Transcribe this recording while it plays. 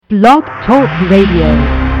Blog Talk Radio.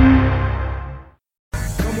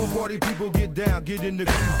 Come on, party people, get down, get in the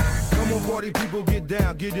groove. Come on, party people, get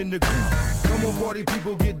down, get in the groove. Come on, party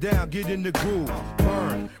people, get down, get in the groove.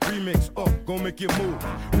 Burn, remix, gon' make you move.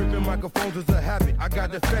 Ripping microphones is a habit, I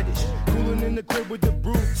got the fetish. Cooling in the crib with the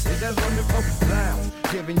brew, is that London up lounge?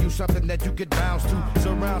 Giving you something that you could bounce to.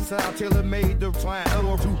 Surround sound, tailor-made to find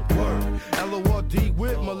L-O-2 word. L-O-R-D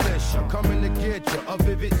with militia, coming to get you. A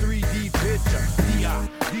vivid 3D picture.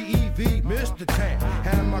 D-I-D-E-V, Mr. Tan.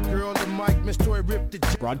 Had my girl the mic, Miss Toy ripped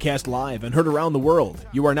the Broadcast live and heard around the world,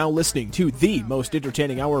 you are now listening to the most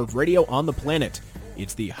entertaining hour of radio on the planet.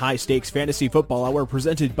 It's the High Stakes Fantasy Football Hour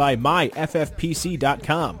presented by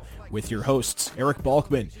MyFFPC.com with your hosts Eric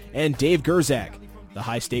Balkman and Dave Gerzak. The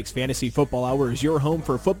High Stakes Fantasy Football Hour is your home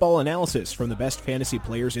for football analysis from the best fantasy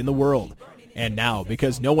players in the world. And now,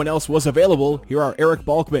 because no one else was available, here are Eric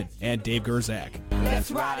Balkman and Dave Gerzak. Let's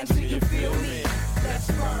ride until you feel me. Let's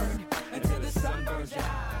burn until the sun burns your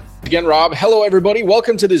eyes. Again, Rob. Hello, everybody.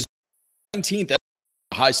 Welcome to this 19th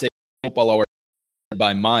High Stakes Football Hour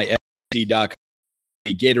by MyFFPC.com.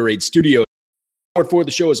 The Gatorade Studio. For the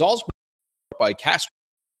show is also by Castro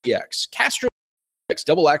X. Castro X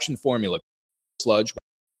double action formula sludge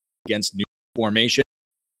against new formation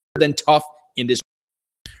then tough industry.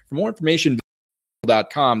 For more information,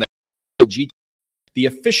 .com, the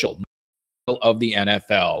official of the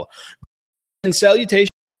NFL. And salutations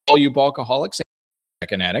to all you Balkaholics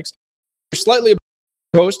and addicts. Slightly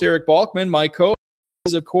host Eric Balkman, my co-host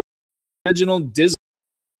is of course Reginald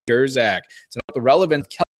Gerzak. It's not the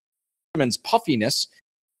relevant Kellerman's puffiness.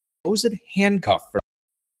 Supposed handcuff for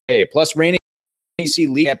A. Plus reigning AC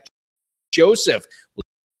lead Joseph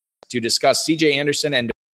to discuss CJ Anderson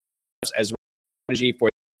and as strategy for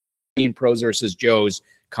pros versus Joe's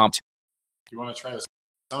comp. You want to try this?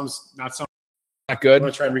 Sounds not good. You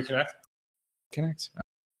want to try and reconnect? Connect.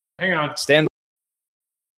 Hang on. Stand.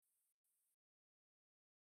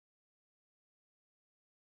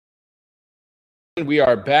 We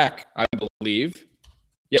are back, I believe.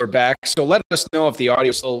 Yeah, we're back. So let us know if the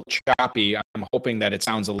audio is still choppy. I'm hoping that it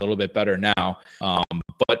sounds a little bit better now.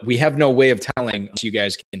 But we have no way of telling, so you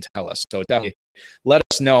guys can tell us. So definitely let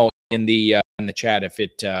us know in the chat if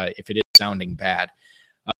it is sounding bad.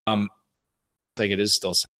 I think it is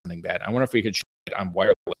still sounding bad. I wonder if we could try it on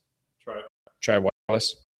wireless. Try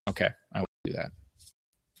wireless. Okay, I will do that.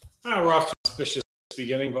 We're off to a suspicious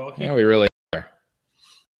beginning, but okay. Yeah, we really are.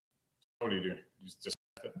 What do you do?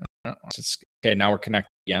 Okay, now we're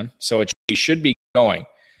connected again. So it should be going.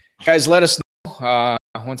 Guys, let us know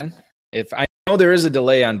once again. If I know there is a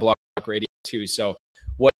delay on Blog Talk Radio too, so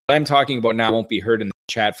what I'm talking about now won't be heard in the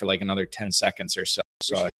chat for like another 10 seconds or so.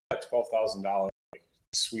 So $12,000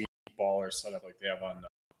 sweet baller setup like they have on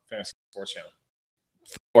Fantasy Sports Channel.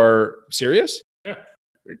 Or serious? Yeah.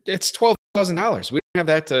 It's $12,000. We don't have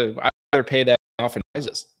that to. I'd rather pay that off in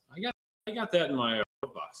prizes. I got that in my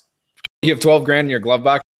box. You have $12,000 in your glove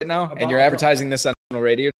box right now, and you're advertising this on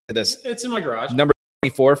radio to this. It's in my garage. Number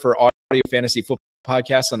 24 for audio fantasy football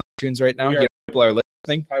podcasts on iTunes right now. People are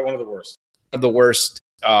listening. Probably one of the worst. The worst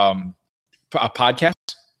podcast.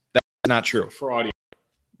 That's not true For audio.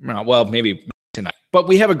 Well, maybe tonight, but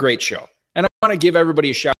we have a great show, and I want to give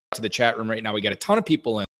everybody a shout out to the chat room right now. We got a ton of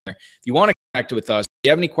people in there. If you want to connect with us, if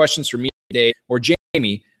you have any questions for me today or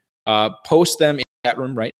Jamey, post them in the chat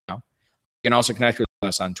room right now. You can also connect with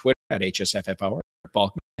us on Twitter at HSFF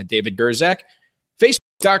Balkman, at David Gerzak,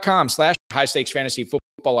 Facebook.com/High Stakes Fantasy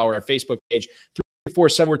Football Hour, our Facebook page,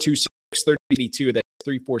 347-426-3082. That's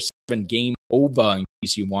 347 Game Over in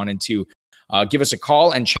case you wanted to give us a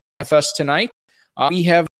call and chat with us tonight. We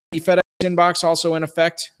have the FedEx inbox also in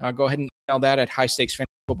effect. Go ahead and email that at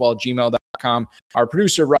highstakesfantasyfootball@gmail.com. Our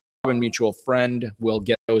producer, Rob, and mutual friend, will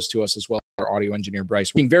get those to us as well. Our audio engineer,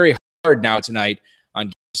 Bryce, working very hard now tonight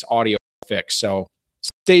on this audio fix. So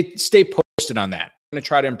stay posted on that. I'm going to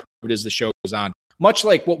try to improve it as the show goes on, much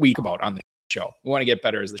like what we talk about on the show. We want to get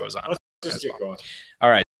better as the show goes on. Let's just get going. All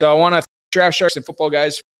right. So I want to draft sharks and football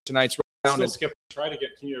guys for tonight's round. Skip. Try to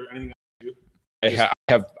get. Can you anything to do? I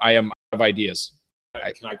have ideas.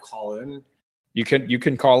 Can I call in? You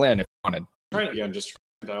can call in if you wanted. Try it again. Just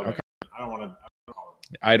okay. I don't want to call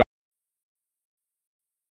in. I don't.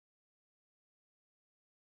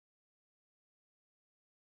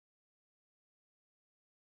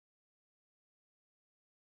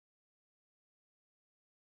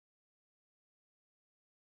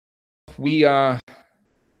 We are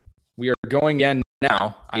going in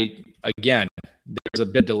now. There's a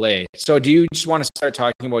bit delay. So do you just want to start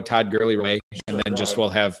talking about Todd Gurley, Ray, and then just we'll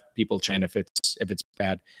have people chant if it's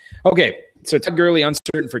bad. Okay, so Todd Gurley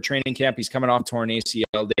uncertain for training camp. He's coming off torn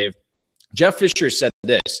ACL, Dave. Jeff Fisher said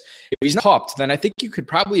this: if he's not popped, then I think you could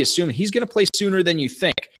probably assume he's going to play sooner than you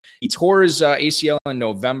think. He tore his ACL in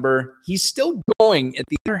November. He's still going at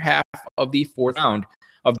the other half of the 4th round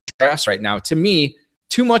of drafts right now. To me,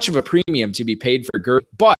 too much of a premium to be paid for Gurley.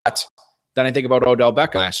 But then I think about Odell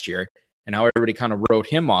Beckham last year and how everybody kind of wrote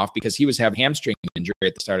him off because he was having hamstring injury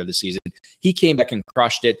at the start of the season. He came back and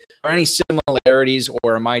crushed it. Are any similarities,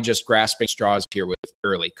 or am I just grasping straws here with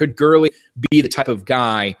Gurley? Could Gurley be the type of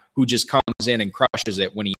guy who just comes in and crushes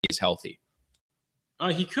it when he is healthy?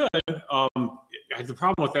 He could. The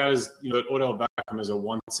problem with that is, that Odell Beckham is a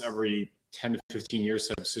once every 10 to 15 years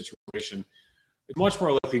type of situation. It's much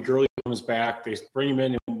more likely Gurley comes back. They bring him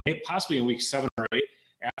in possibly in week 7 or 8.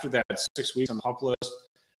 After that, 6 weeks on the pup list.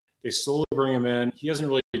 They slowly bring him in. He doesn't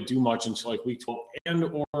really do much until like week 12 and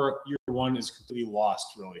or year 1 is completely lost,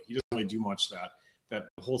 really. He doesn't really do much that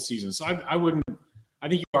whole season. So I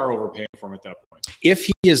think you are overpaying for him at that point. If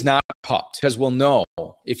he is not popped, because we'll know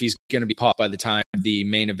if he's going to be popped by the time the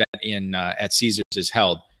main event at Caesars is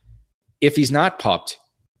held. If he's not popped,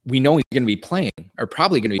 we know he's going to be playing, or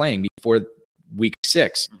probably going to be playing before week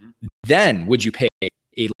 6. Mm-hmm. Then would you pay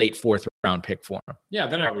a late 4th round pick for him? Yeah,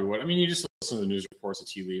 then I probably would. I mean, you just listen to the news reports that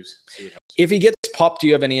he leaves. If he gets popped, do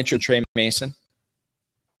you have any interest in Trey Mason?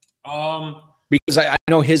 Because I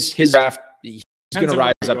know his draft. He's going to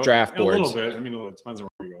rise up draft boards. A little bit. I mean, it depends on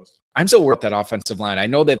where he goes. I'm still worried that offensive line. I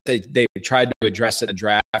know that they tried to address it in the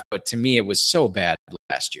draft, but to me, it was so bad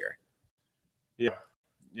last year. Yeah.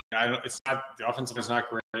 It's not, the offensive is not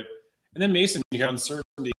great. And then Mason, you have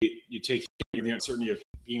uncertainty. You take the uncertainty of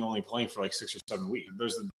being only playing for like 6 or 7 weeks.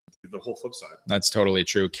 There's the whole flip side. That's totally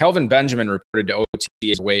true. Kelvin Benjamin reported to OT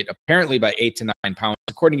his weight apparently by 8 to 9 pounds,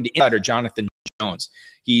 according to insider Jonathan Jones.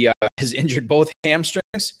 He has injured both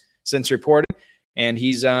hamstrings since reported, and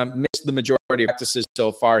he's missed the majority of practices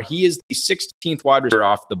so far. He is the 16th wide receiver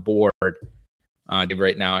off the board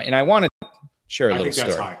right now, and I want to share a little story.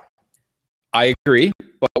 That's high. I agree,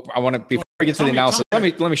 but I want to, before I get to the analysis, let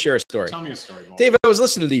me share a story. Tell me a story. David, I was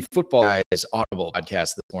listening to the Football Guys Audible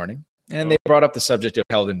podcast this morning, and they brought up the subject of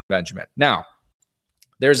Kelvin Benjamin. Now,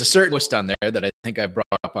 there's a certain list on there that I think I've brought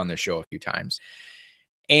up on the show a few times,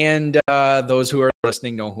 and those who are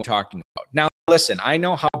listening know who I'm talking about. Now, listen, I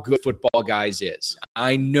know how good Football Guys is.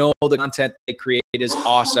 I know the content they create is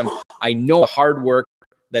awesome. I know the hard work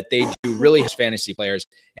that they do really as fantasy players,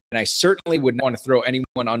 and I certainly would not want to throw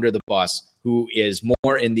anyone under the bus who is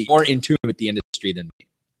more in tune with the industry than me.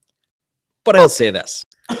 But I'll say this.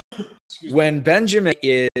 When Benjamin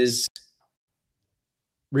is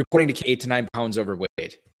reporting to 8 to 9 pounds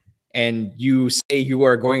overweight, and you say you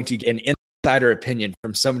are going to get an insider opinion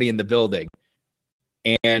from somebody in the building,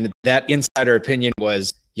 and that insider opinion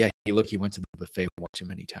was, yeah, he went to the buffet one too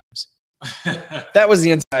many times. That was the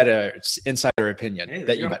insider opinion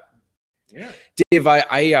that you met. Yeah, Dave,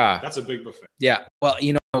 that's a big buffet. Yeah. Well,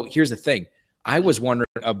 here's the thing. I was wondering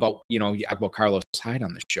about, about Carlos Hyde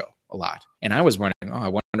on the show a lot. And I was wondering, I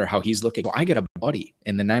wonder how he's looking. Well, I get a buddy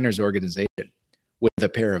in the Niners organization with a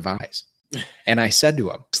pair of eyes. And I said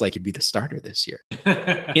to him, looks like he'd be the starter this year.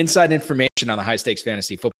 Inside information on the High Stakes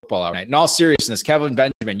Fantasy Football Hour. In all seriousness, Kelvin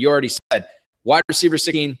Benjamin, you already said wide receiver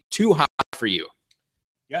 16, too high for you.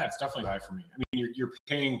 Yeah, it's definitely high for me. I mean, you're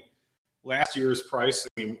paying last year's price.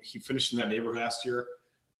 I mean, he finished in that neighborhood last year.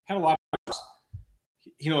 Had a lot of,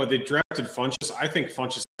 they drafted Funchess. I think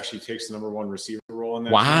Funchess actually takes the number 1 receiver role in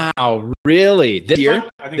that. Wow, team. Really? This year?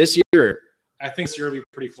 I think this year will be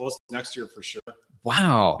pretty close. Next year for sure.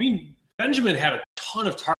 Wow. I mean, Benjamin had a ton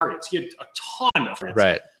of targets. He had a ton of targets.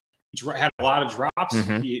 Right. He had a lot of drops.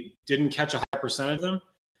 Mm-hmm. He didn't catch a high percentage of them.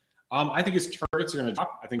 I think his targets are going to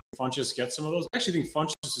drop. I think Funchess gets some of those. I actually think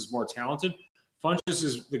Funchess is more talented. Funchess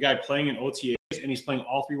is the guy playing in OTAs, and he's playing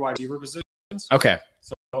all 3 wide receiver positions. Okay.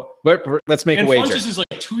 So let's make a wager. Funchess is like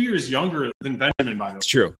 2 years younger than Benjamin, by the way. It's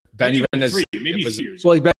true. Benjamin is 3, maybe 3 years.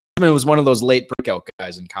 Well, Benjamin was one of those late breakout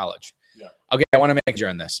guys in college. Yeah. Okay, I want to make a wager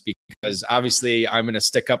on this because obviously I'm going to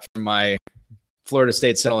stick up for my Florida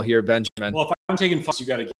State Sentinel here, Benjamin. Well, if I'm taking Funchess, you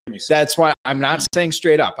got to give me some. That's why I'm not saying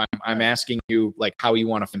straight up. I'm asking you like how you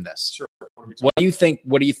want to frame this. Sure. What do you think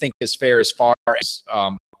is fair as far as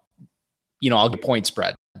I'll get point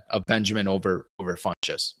spread of Benjamin over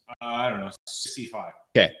Funchess? I don't know, 65.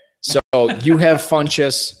 Okay, so you have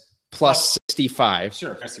Funchess plus 65.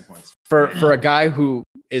 Sure, 60 points for a guy who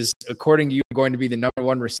is, according to you, going to be the number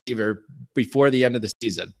 1 receiver before the end of the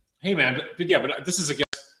season. Hey man, but this is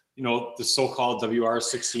against the so-called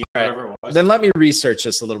WR16, whatever it was. Then let me research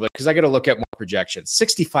this a little bit because I got to look at more projections.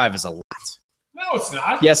 65 is a lot. No, it's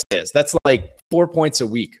not. Yes, it is. That's like 4 points a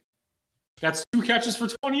week. That's 2 catches for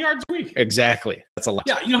 20 yards a week. Exactly. That's a lot.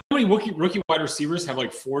 Yeah, you know how many rookie wide receivers have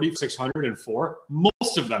like 40, 604?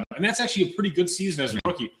 Most of them. And that's actually a pretty good season as a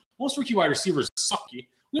rookie. Most rookie wide receivers suck. We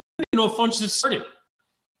don't even know if Funch is starting.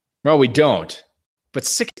 Well, we don't. But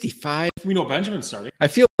 65? We know Benjamin's starting. I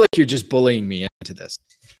feel like you're just bullying me into this.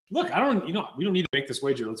 Look, we don't need to make this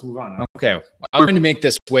wager. Let's move on now. Okay. I'm going to make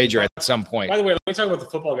this wager at some point. By the way, let me talk about the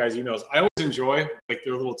football guys' emails. I always enjoy like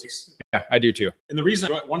their little tics. Yeah, I do too. And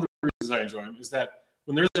one of the reasons I enjoy them is that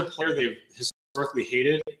when there's a player they've historically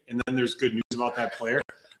hated, and then there's good news about that player,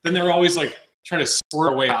 then they're always like trying to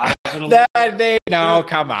squirt away out of it.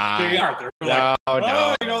 Come on. They are. They're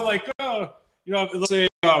let's say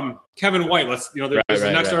Kevin White.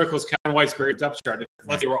 The next article is Kevin White's buried depth chart.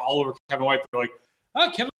 They were all over Kevin White. They're like,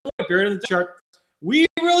 Kevin White buried in the chart. We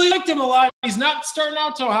really liked him a lot. He's not starting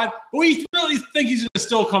out so hot, but we really think he's going to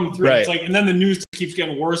still come through. Right. It's like, and then the news keeps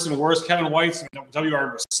getting worse and worse. Kevin White's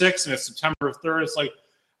WR 6, and it's September 3rd. It's like,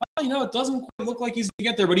 it doesn't quite look like he's going to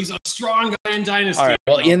get there, but he's a strong guy in Dynasty. All right.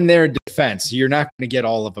 Well, in their defense, you're not going to get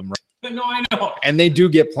all of them right. No, I know. And they do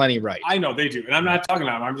get plenty right. I know they do. And I'm not talking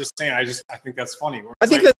about them. I'm just saying, I think that's funny. I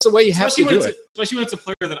think that's the way you have to do it. Especially when it's a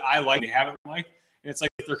player that I like, they haven't liked. And it's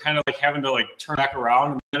like they're kind of like having to like turn back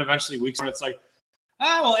around. And then eventually weeks when it's like,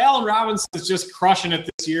 Allen Robinson is just crushing it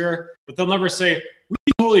this year. But they'll never say, we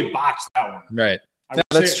totally botched that one. Right.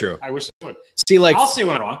 That's true. I wish they would. See, like, I'll say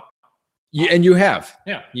when I'm wrong. And you have.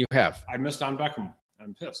 Yeah. You have. I missed on Beckham.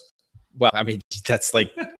 I'm pissed. Well, I mean, that's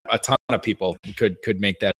like a ton of people could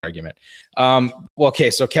make that argument.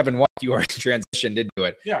 Okay, so Kevin White, you already transitioned into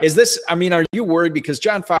it. Yeah. Are you worried because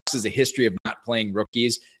John Fox has a history of not playing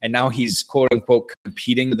rookies, and now he's quote unquote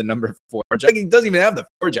competing for the number 4 job? He doesn't even have the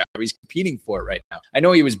 4 job. He's competing for it right now. I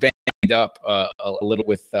know he was banged up a little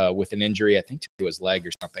with an injury, I think to his leg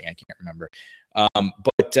or something. I can't remember.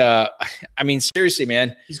 Seriously,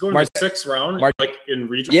 man. He's going to the 6th round, like in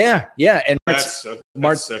regional. Yeah. And that's sick.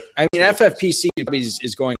 I mean, FFPC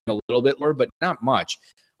is going a little bit lower, but not much.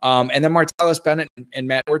 And then Martellus Bennett and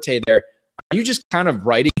Matt Orte there. Are you just kind of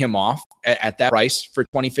writing him off at that price for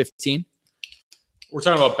 2015? We're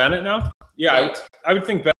talking about Bennett now? Yeah, I would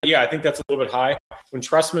think Bennett. Yeah, I think that's a little bit high. When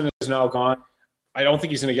Trestman is now gone, I don't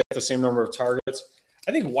think he's going to get the same number of targets.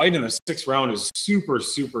 I think White in the 6th round is super,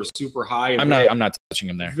 super, super high. I'm not touching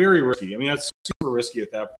him there. Very risky. I mean, that's super risky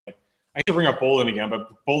at that point. I hate to bring up Bolden again, but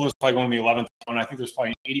Bolden's probably going to the 11th round. I think there's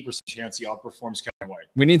probably an 80% chance he outperforms Kevin White.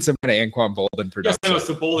 We need some kind of Anquan Bolden production. Yes, no, it's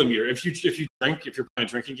the Bolden meter. If you're playing a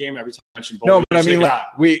drinking game, every time I mention Bolden, no, but I mean,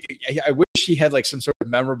 I wish he had like some sort of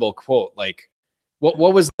memorable quote. Like, what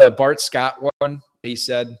was the Bart Scott one? He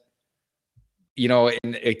said,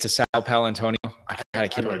 to Sal Palantonio. I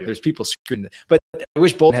can't remember. There's people screaming, but I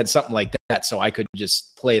wish Bolden had something like that, so I could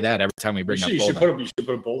just play that every time we bring up Bolden. You should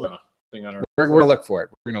put a Bolden thing on our. We're gonna look for it.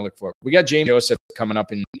 We got Jamey Joseph coming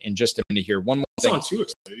up in just a minute here. One more thing. You sound too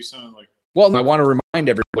excited. You sound like. Well, I want to remind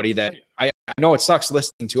everybody that I know it sucks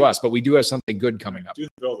listening to us, but we do have something good coming up. Do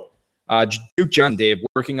the build-up. Duke John Dave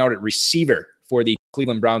working out at receiver for the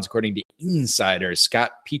Cleveland Browns, according to insider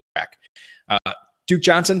Scott Petrak. Duke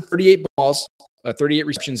Johnson, 38 balls, 38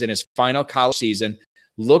 receptions in his final college season.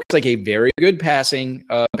 Looks like a very good passing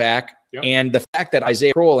back. Yep. And the fact that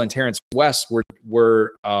Isaiah Crowell and Terrence West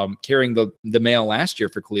were carrying the mail last year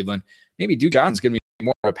for Cleveland, maybe Duke Johnson's going to be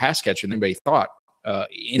more of a pass catcher than anybody thought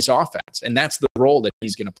in his offense. And that's the role that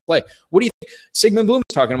he's going to play. What do you think? Sigmund Bloom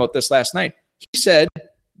was talking about this last night. He said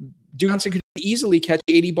Duke Johnson could easily catch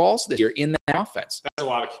 80 balls this year in that offense. That's a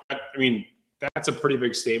lot. That's a pretty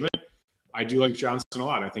big statement. I do like Johnson a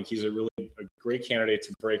lot. I think he's a great candidate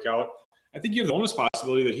to break out. I think you have the bonus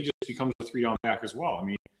possibility that he just becomes a 3-down back as well. I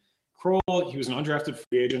mean, Crowell, he was an undrafted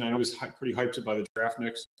free agent. I know he was pretty hyped up by the draft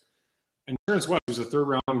nicks. And Terrence West was a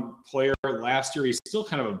 3rd-round player last year. He's still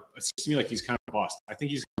kind of it seems to me like he's kind of a bust. I think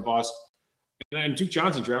he's a bust. And Duke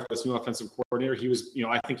Johnson drafted this new offensive coordinator. He was,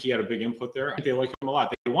 I think he had a big input there. I think they like him a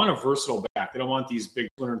lot. They want a versatile back. They don't want these big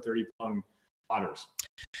 230-pound plotters.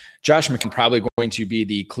 Josh McCown probably going to be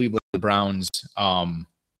the Cleveland Browns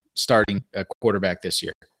starting quarterback this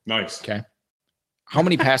year. Nice. Okay. How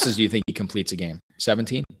many passes do you think he completes a game?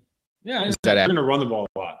 17? Yeah, they're going to run the ball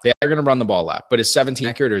a lot. They are going to run the ball a lot. But is 17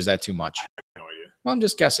 accurate or is that too much? I have no idea. Well, I'm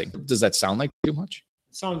just guessing. Does that sound like too much?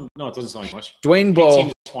 No, it doesn't sound like much. Dwayne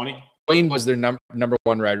Bowe. 20. Dwayne was their number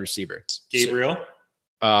 1 wide receiver. Gabriel.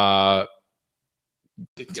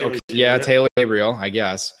 Taylor Gabriel, I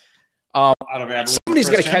guess. Out of Abilene, somebody's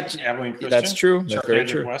got to catch. Abilene Christian. That's true. That's very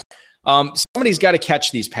true. Somebody's got to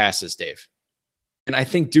catch these passes, Dave. And I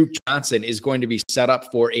think Duke Johnson is going to be set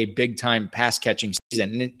up for a big-time pass-catching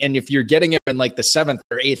season. And if you're getting him in like the 7th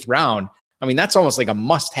or 8th round, I mean, that's almost like a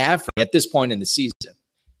must-have for at this point in the season.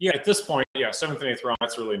 Yeah, at this point, yeah, 7th and 8th round,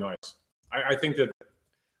 that's really nice. I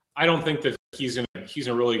don't think that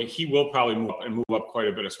he will probably move up quite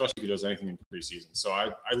a bit, especially if he does anything in preseason. So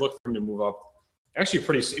I look for him to move up.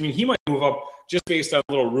 Actually, he might move up just based on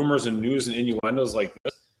little rumors and news and innuendos like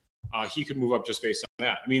this. He could move up just based on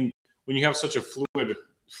that. I mean, when you have such a fluid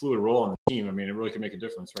role on the team, I mean, it really could make a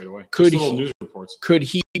difference right away. Could little news reports. Could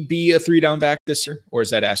he be a 3-down back this year, or is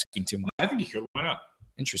that asking too much? I think he could. Why not?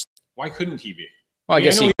 Interesting. Why couldn't he be? Well, I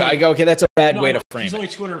guess I go, okay, that's a bad way to frame it. He's only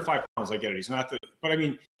 205 pounds. I get it. He's not but I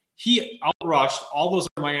mean, he outrushed all those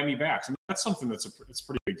Miami backs. I mean, that's something it's a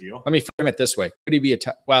pretty big deal. Let me frame it this way. Could he be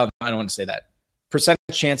well, I don't want to say that. Percentage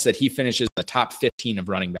chance that he finishes the top 15 of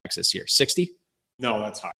running backs this year? 60? No,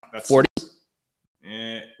 that's high. That's 40?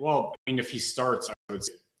 Well, I mean, if he starts, I would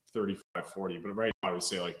say 35, 40. But right now, I would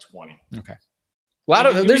say like 20. Okay. A lot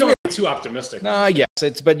of there's too optimistic. No, yes,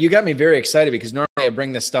 but you got me very excited because normally I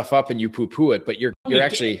bring this stuff up and you poo-poo it, but you're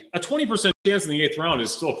actually a 20% chance in the 8th round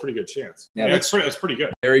is still a pretty good chance. Yeah, that's pretty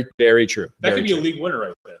good. Very, very true. That could be a league winner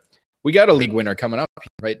right there. We got a league winner coming up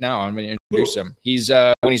right now. I'm going to introduce him. He's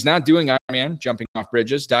when he's not doing Ironman, jumping off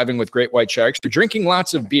bridges, diving with great white sharks, or drinking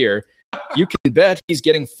lots of beer, you can bet he's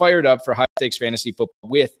getting fired up for high stakes fantasy football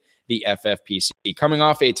with the FFPC. Coming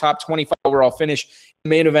off a top 25 overall finish in the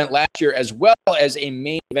main event last year, as well as a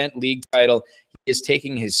main event league title, he is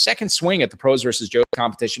taking his second swing at the Pros versus Joes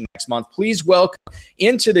competition next month. Please welcome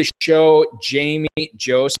into the show, Jamey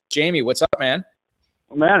Joseph. Jamey, what's up, man?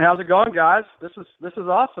 Man, how's it going, guys? This is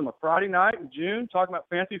awesome. A Friday night in June, talking about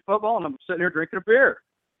fantasy football, and I'm sitting here drinking a beer.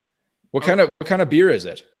 What kind of beer is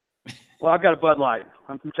it? Well, I've got a Bud Light.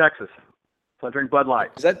 I'm from Texas, so I drink Bud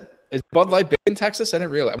Light. Is Bud Light big in Texas? I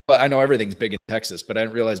didn't realize. Well, I know everything's big in Texas, but I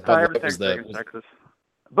didn't realize Bud Light was big in Texas.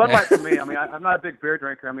 Bud Light for me. I mean, I'm not a big beer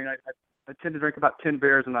drinker. I mean, I tend to drink about 10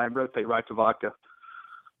 beers, and I rotate right to vodka,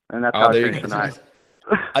 and that's how I drink tonight.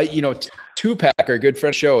 Two-Pack, our good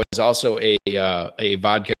friend show, is also a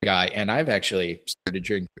vodka guy, and I've actually started to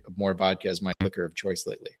drink more vodka as my liquor of choice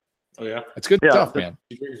lately. Oh, yeah? It's good stuff, man.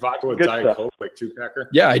 You drink vodka with Diet Coke, like Two-Packer?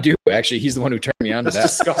 Yeah, I do. Actually, he's the one who turned me on to that.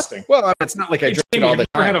 That's disgusting. Well, it's not like I drink it all the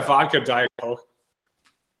time. I had a vodka Diet Coke.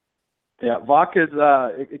 Yeah, vodka,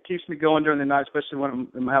 it keeps me going during the night, especially when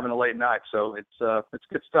I'm having a late night, so it's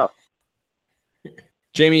good stuff.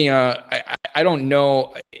 Jamey, I don't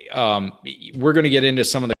know. We're going to get into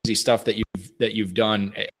some of the crazy stuff that you've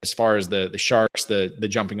done as far as the sharks, the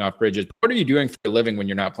jumping off bridges. What are you doing for a living when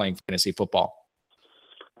you're not playing fantasy football?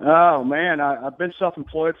 Oh man, I've been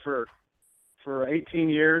self-employed for 18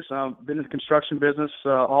 years. I've been in the construction business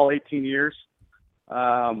all 18 years.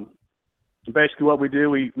 Basically, what we do,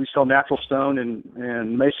 we sell natural stone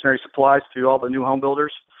and masonry supplies to all the new home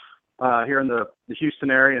builders here in the Houston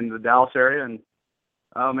area and the Dallas area, and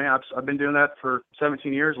oh man, I've been doing that for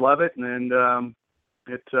 17 years. Love it, and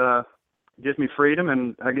it gives me freedom,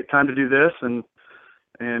 and I get time to do this and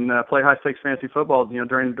play high stakes fantasy football.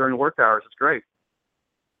 During the work hours, it's great.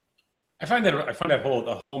 I find that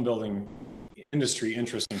whole home building industry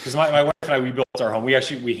interesting because my wife and I, we built our home. We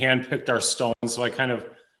handpicked our stones, so I kind of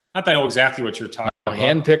not that I know exactly what you're talking about.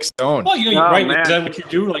 Handpicked stone. Well, right? Man. Is that what you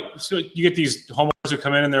do? Like, so you get these homeowners who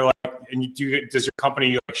come in and they're like, and does your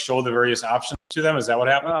company like show the various options to them? Is that what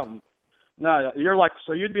happens? No,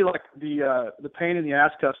 you'd be like the pain in the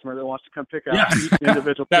ass customer that wants to come pick out each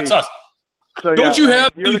individual piece. That's us. So, don't you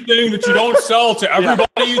have anything that you don't sell to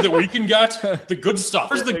everybody that we can get? The good stuff.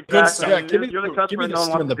 Where's the good stuff? Yeah, you're the customer no one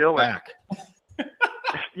wants to deal with.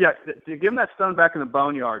 Yeah, give them that stone back in the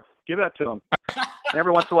boneyard. Give that to them.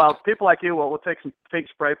 Every once in a while, people like you will take some fake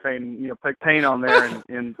spray paint and put paint on there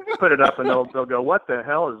and put it up, and they'll go, "What the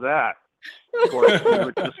hell is that?" Of course,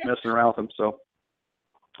 we're just messing around with them. So,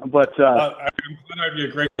 but I'm glad I'd be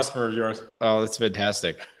a great customer of yours. Oh, that's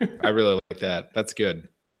fantastic. I really like that. That's good.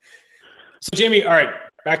 So, Jamey, all right,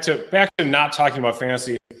 back to not talking about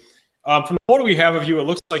fantasy. From the photo we have of you, it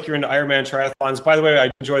looks like you're into Ironman triathlons. By the way, I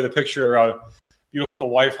enjoy the picture. Beautiful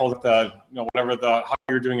wife holding how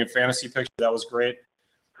you're doing a fantasy picture. That was great.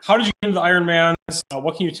 How did you get into the Ironmans?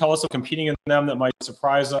 What can you tell us of competing in them that might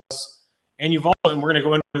surprise us? And we're going to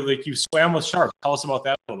go into you swam with sharks. Tell us about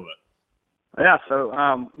that a little bit. Yeah. So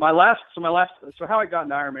so how I got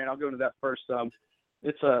into Ironman, I'll go into that first.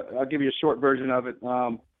 I'll give you a short version of it.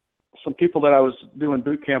 Some people that I was doing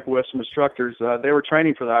boot camp with, some instructors, they were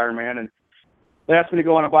training for the Ironman, and they asked me to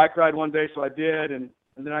go on a bike ride one day, so I did, and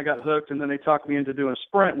then I got hooked, and then they talked me into doing a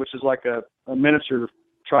sprint, which is like a miniature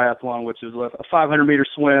triathlon, which is a 500-meter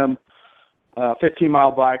swim,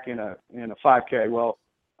 15-mile bike, and a 5K. Well,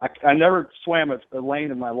 I never swam a lane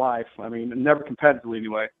in my life. I mean, never competitively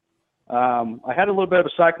anyway. I had a little bit of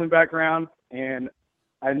a cycling background, and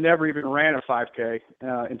I never even ran a 5K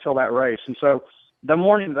until that race. And so the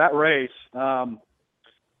morning of that race,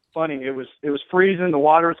 funny, it was freezing, the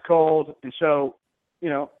water was cold, and so,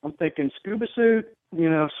 I'm thinking scuba suit,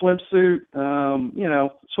 swimsuit,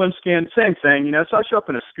 swim skin, same thing, so I show up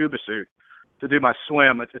in a scuba suit to do my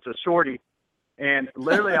swim. It's a shorty, and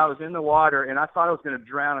literally I was in the water, and I thought I was going to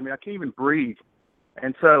drown. I mean, I can't even breathe.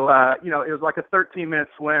 And so, it was like a 13-minute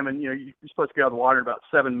swim, and, you're supposed to get out of the water in about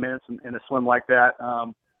 7 minutes in a swim like that.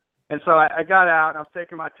 And so I got out, and I was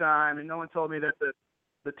taking my time, and no one told me that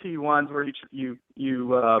the T1s where you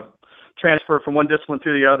transfer from one discipline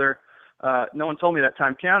to the other. No one told me that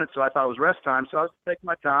time counted, so I thought it was rest time. So I was taking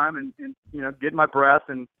my time and getting my breath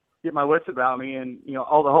and get my wits about me, and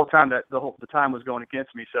all the whole time that the time was going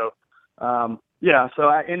against me. So so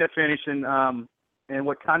I ended up finishing. And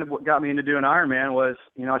what got me into doing Ironman was,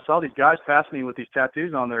 I saw these guys pass me with these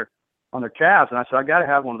tattoos on their calves, and I said, I got to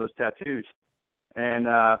have one of those tattoos. And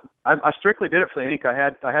I strictly did it for the ink. I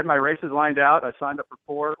had my races lined out. I signed up for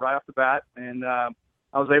 4 right off the bat, and I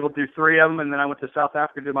was able to do 3 of them. And then I went to South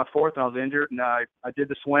Africa to do my 4th, and I was injured, and I did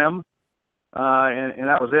the swim, and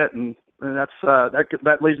that was it. And that's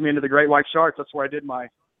that leads me into the Great White Sharks. That's where I did my,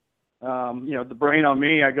 the brain on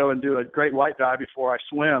me. I go and do a Great White dive before I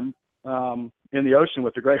swim in the ocean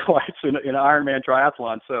with the Great Whites in an Ironman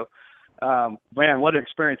triathlon. So, man, what an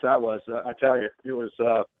experience that was! I tell you, it was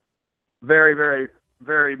very, very,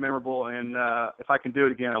 very memorable. And if I can do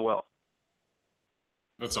it again, I will.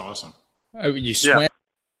 That's awesome. You swam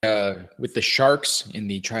with the Sharks in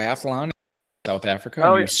the triathlon in South Africa.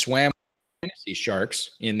 Oh, you swam with the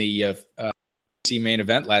Sharks in the main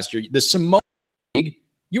event last year. The Samoa League,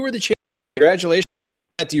 you were the champion. Congratulations.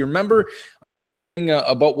 Do you remember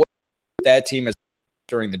about what that team has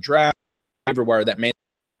during the draft, wire that made it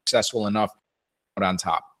successful enough on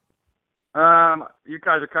top? You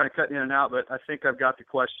guys are kind of cutting in and out, but I think I've got the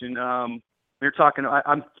question. You're talking.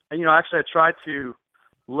 I'm actually I tried to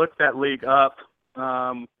look that league up,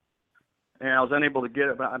 and I was unable to get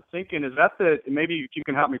it. But I'm thinking, is that maybe if you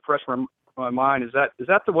can help me fresh my mind, is that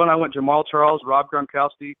the one I went Jamal Charles, Rob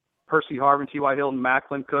Gronkowski, Percy Harvin, T.Y. Hilton,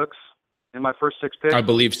 Macklin, Cooks in my first 6 picks? I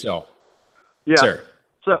believe so. Yeah. Sir.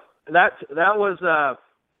 So that was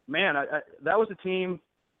man. That was a team.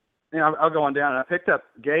 I'll go on down. And I picked up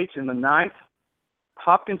Gates in the 9th,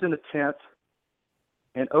 Hopkins in the 10th,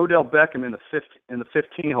 and Odell Beckham in the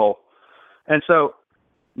 15 hole. And so,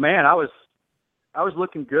 man, I was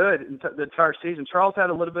looking good the entire season. Charles had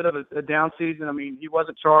a little bit of a down season. I mean, he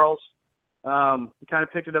wasn't Charles. He kind of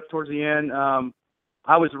picked it up towards the end.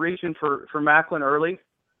 I was reaching for Macklin early.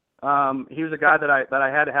 He was a guy that I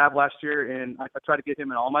had to have last year, and I tried to get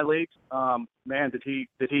him in all my leagues. Man, did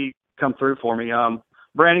he come through for me.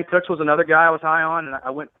 Brandon Cooks was another guy I was high on, and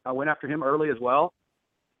I went after him early as well.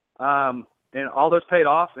 And all those paid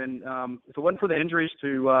off. And if it wasn't for the injuries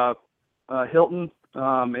to Hilton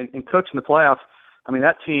and Cooks in the playoffs, I mean,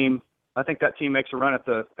 I think that team makes a run at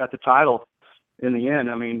the title in the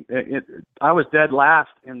end. I mean, I was dead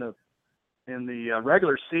last in the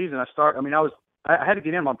regular season. I had to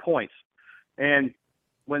get in on points, and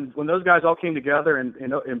when those guys all came together and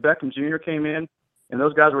Beckham Jr. came in, and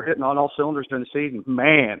those guys were hitting on all cylinders during the season,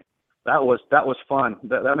 man, that was fun.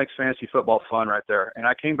 That makes fantasy football fun right there. And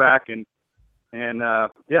I came back and ended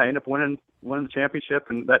up winning the championship.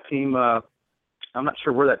 And that team, I'm not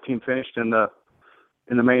sure where that team finished in the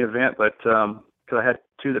main event, but because I had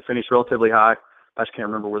 2 that finished relatively high, I just can't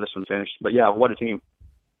remember where this one finished. But yeah, what a team!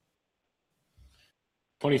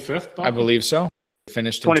 25th, Bob? I believe so.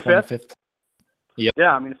 Finished in 25th. Yep.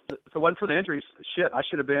 Yeah, I mean, if it wasn't for the injuries, shit, I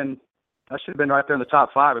should have been right there in the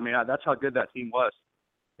top 5. I mean, that's how good that team was.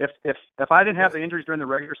 If I didn't have the injuries during the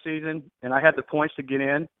regular season and I had the points to get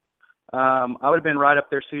in, I would have been right up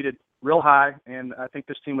there seated real high, and I think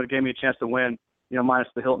this team would have gave me a chance to win, minus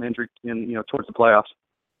the Hilton injury towards the playoffs.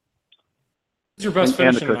 What's your best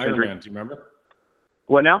finish in an injury. Ironman? Do you remember?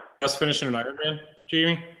 What now? Best finish in an Ironman,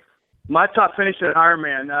 Jamey? My top finish at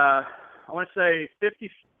Ironman, I want to say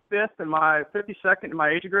 55th and my 52nd in my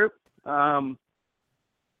age group. I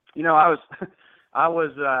was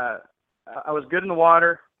good in the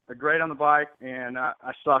water, great on the bike, and I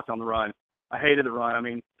sucked on the run. I hated the run. I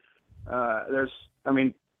mean,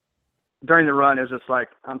 during the run, it was just like,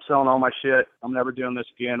 I'm selling all my shit. I'm never doing this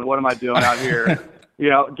again. What am I doing out here?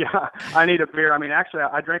 I need a beer. I mean, actually,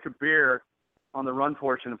 I drank a beer on the run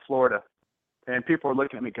portion in Florida, and people were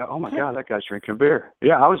looking at me go, oh, my God, that guy's drinking a beer.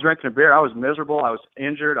 Yeah, I was drinking a beer. I was miserable. I was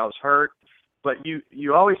injured. I was hurt. But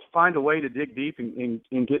you always find a way to dig deep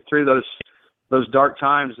and get through those dark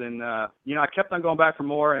times. And, I kept on going back for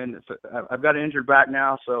more, and I've got an injured back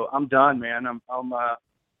now, so I'm done, man.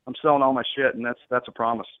 I'm selling all my shit, and that's a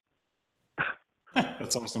promise.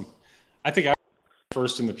 That's awesome. I think I'm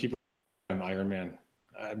first in the people in Iron Man.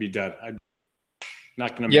 I'd be dead. I'm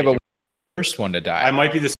not going to make but it. First one to die. I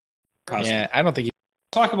might be the Yeah, I don't think you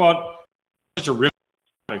talk about such a rip.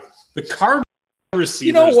 Like the card receivers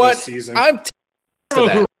You know what? this season. I'm to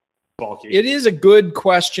that. Bulky. It is a good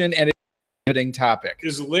question and it's a fitting topic.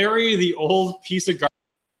 Is Larry the old piece of garbage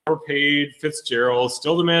overpaid Fitzgerald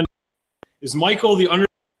still the man? Is Michael the under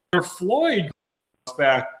Floyd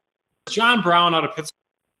back? John Brown out of Pittsburgh,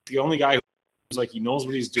 the only guy who's like he knows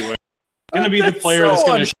what he's doing. Going to be the player that's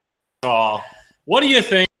going to call. What do you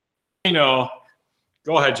think? You know,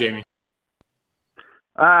 go ahead, Jamey.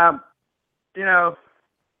 You know,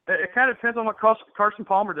 it kind of depends on what Carson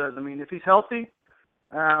Palmer does. I mean, if he's healthy,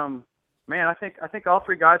 man, I think all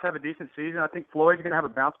three guys have a decent season. I think Floyd's going to have a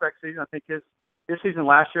bounce back season. I think his season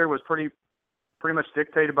last year was pretty much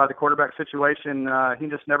dictated by the quarterback situation. He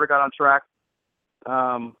just never got on track.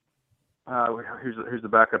 Who's the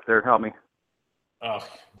backup there? Help me. Oh,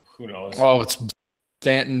 who knows? Oh, it's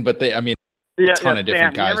Stanton, but a ton of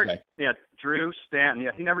different guys. Drew Stanton.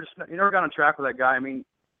 Yeah, he never got on track with that guy. I mean,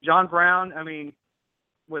 John Brown. I mean,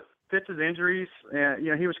 with Fitz's injuries,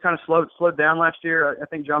 he was kind of slowed down last year. I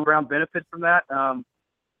think John Brown benefited from that. I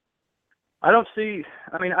see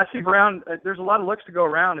Brown. There's a lot of looks to go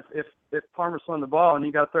around if Palmer's throwing the ball, and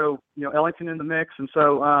you got to throw Ellington in the mix. And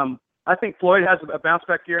so I think Floyd has a bounce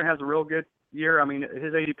back year and has a real good year. I mean,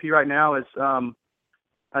 his ADP right now is.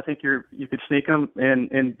 I think you could sneak him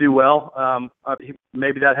and do well.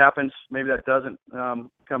 Maybe that happens. Maybe that doesn't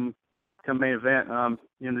come main event.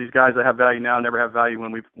 These guys that have value now never have value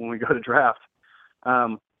when we go to draft.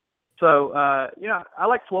 I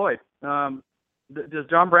like Floyd. Does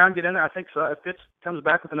John Brown get in there? I think so. If Fitz comes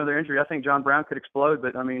back with another injury, I think John Brown could explode.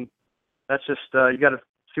 But I mean, that's just you got to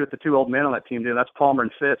see what the two old men on that team do. That's Palmer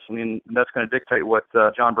and Fitz. I mean, that's going to dictate what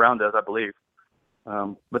John Brown does, I believe.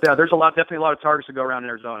 But yeah, there's definitely a lot of targets to go around in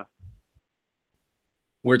Arizona.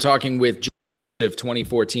 We're talking with of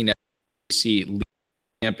 2014 FFPC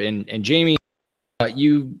camp and Jamey.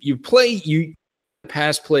 You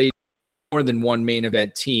past played more than one main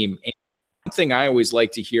event team. And one thing I always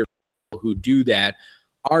like to hear from people who do that,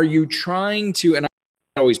 are you trying to, and not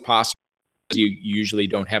always possible, you usually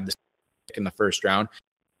don't have this in the first round,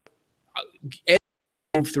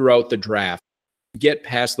 move throughout the draft, get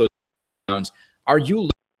past those rounds. Are you looking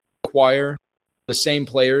to acquire the same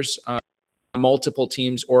players on multiple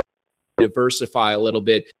teams or diversify a little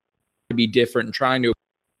bit to be different and trying to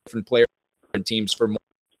acquire different players, different teams for more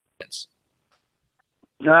wins?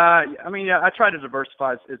 I try to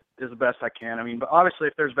diversify as the best I can. I mean, but obviously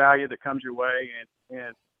if there's value that comes your way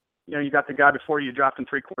and you got the guy before you drafting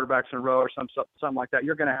 3 quarterbacks in a row or something like that,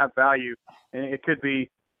 you're going to have value, and it could be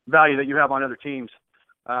value that you have on other teams.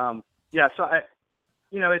 I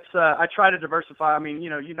try to diversify. I mean,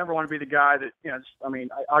 you never want to be the guy that,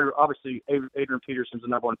 obviously Adrian Peterson's the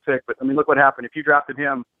number 1 pick, but I mean, look what happened. If you drafted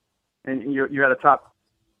him and you had a top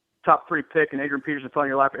 3 pick and Adrian Peterson fell in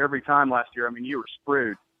your lap every time last year, I mean, you were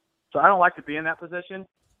screwed. So I don't like to be in that position.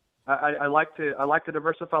 I like to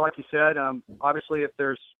diversify, like you said. Obviously, if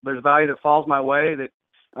there's value that falls my way that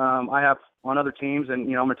I have on other teams, and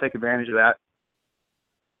I'm going to take advantage of that.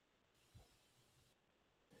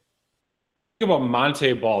 About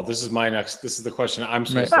Monte Ball. This is the question I'm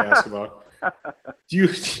supposed to ask about. Do you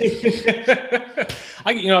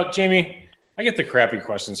Jamey, I get the crappy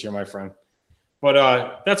questions here, my friend.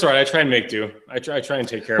 But that's all right. I try and make do. I try and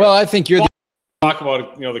take care of it. Well, I think you're talk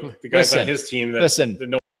about the guys on his team that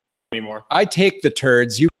don't anymore. I take the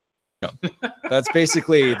turds, you that's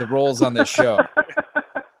basically the roles on this show.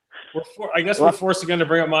 We're forced again to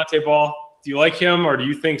bring up Monte Ball. Do you like him, or do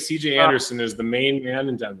you think CJ Anderson is the main man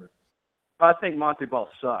in Denver? I think Monte Ball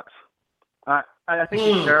sucks. I think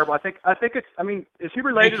he's terrible. I think it's. I mean, is he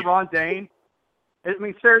related to Ron Dane? I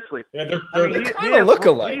mean, seriously. Yeah, they kind of look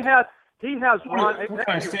alike. He has Ron. What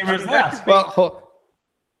kind of statement is that?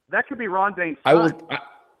 That could be Ron Dane's son.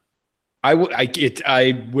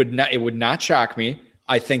 It would not shock me.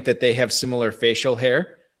 I think that they have similar facial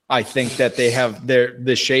hair. I think that they have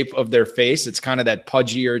the shape of their face. It's kind of that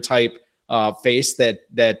pudgier type face that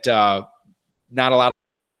not a lot of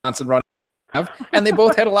Wisconsin runners have, and they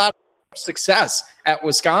both had a lot of success at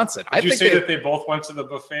Wisconsin. Did you say that they both went to the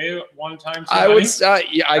buffet one time? I would.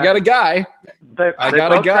 I got a guy. I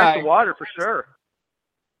got a guy. The water for sure.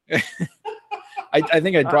 I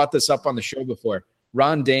think I brought this up on the show before.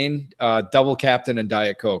 Ron Dane, double captain and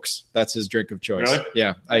Diet Cokes. That's his drink of choice. Really?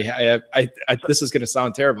 Yeah. I this is going to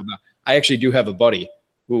sound terrible now. I actually do have a buddy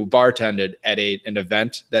who bartended at an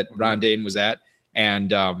event that Ron Dane was at, and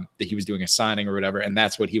that he was doing a signing or whatever, and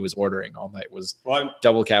that's what he was ordering all night was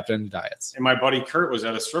double Captain Diets. And my buddy Kurt was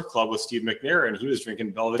at a strip club with Steve McNair, and he was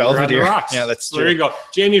drinking Belvedere on the rocks. Yeah, that's so true. There you go.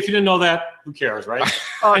 Jamey, if you didn't know that, who cares, right?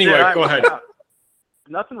 Anyway, go ahead.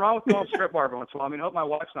 Nothing wrong with going to strip bar every once in a while. I mean, I hope my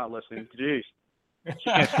wife's not listening. Jeez.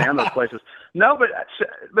 She can't stand those places. No, but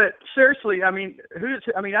seriously, I mean,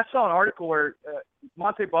 I saw an article where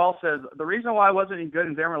Monte Ball says the reason why I wasn't any good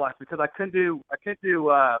in Zammerlife because I couldn't do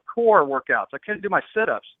core workouts. I couldn't do my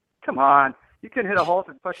sit-ups. Come on, you couldn't hit a hole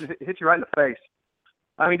and fucking hit you right in the face.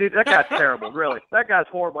 I mean, dude, that guy's terrible. Really, that guy's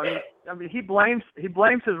horrible. I mean, he blames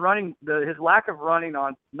his running, his lack of running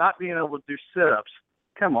on not being able to do sit-ups.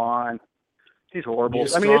 Come on, he's horrible.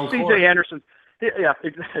 I mean, it's C.J. Anderson. Yeah,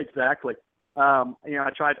 exactly. I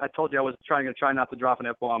told you I was trying not to drop an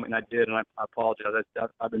F-bomb, and I did, and I apologize.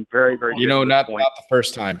 I've been very, very good. Not the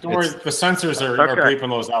first time. Don't worry, the sensors are bleeping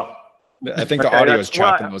those out. I think the audio is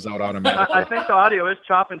chopping those out automatically. I think the audio is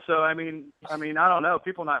chopping, so I mean, I don't know.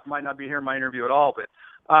 People might not be hearing my interview at all, but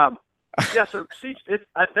yeah. So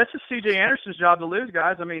that's just C.J. Anderson's job to lose,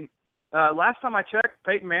 guys. I mean, last time I checked,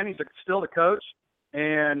 Peyton Manning's still the coach,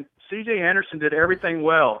 and C.J. Anderson did everything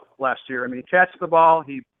well last year. I mean, he catches the ball,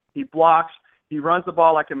 he blocks. He runs the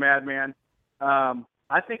ball like a madman.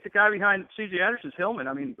 I think the guy behind C.J. Anderson is Hillman.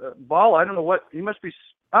 I mean, Ball, I don't know what – he must be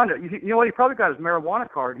 – I don't know. You know what? He probably got his marijuana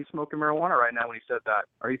card. He's smoking marijuana right now when he said that.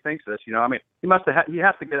 Or he thinks this, I mean, he must have he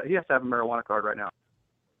has to have a marijuana card right now.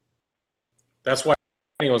 That's why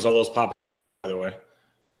he owns all those pop, by the way.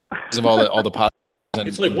 Because of all the pot.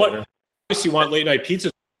 It's like, what place you want late night pizza?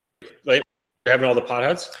 Like having all the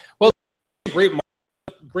potheads? Well, great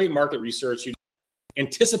market research. You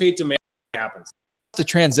anticipate demand happens. The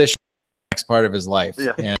transition next part of his life.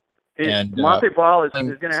 Yeah. And Monte Ball is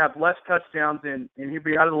going to have less touchdowns and he'll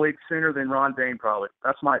be out of the league sooner than Ron Dane probably.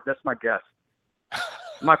 That's my guess.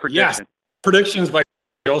 My prediction. Yes. Predictions by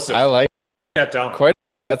Joseph. I like that down.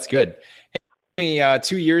 That's good. Hey,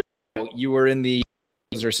 2 years ago, you were in the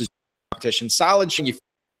versus competition. Solid showing you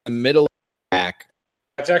in the middle of the pack.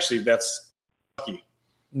 That's lucky.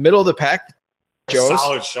 Middle of the pack. Joe's.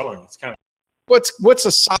 Solid showing. It's kind of what's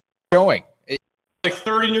a solid showing? Like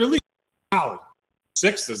third in your league. Wow.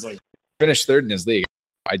 Sixth is like finished third in his league.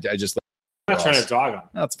 I just I'm not trying to dog him.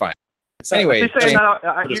 That's fine. Anyway, you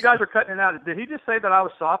guys are cutting it out. Did he just say that I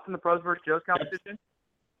was soft in the pros versus Joe's competition?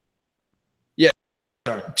 Yeah.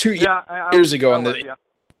 2 years ago.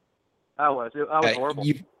 I was horrible.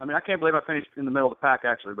 I mean, I can't believe I finished in the middle of the pack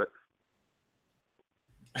actually. But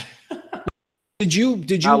did you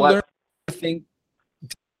learn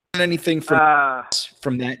anything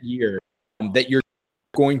from that year that you're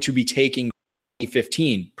going to be taking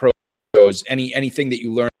 2015 pros? Anything that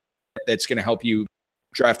you learned that's going to help you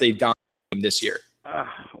draft a down this year?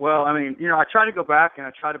 Well, I mean, I try to go back and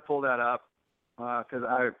I try to pull that up because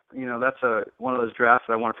that's one of those drafts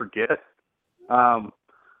that I want to forget.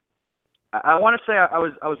 I want to say I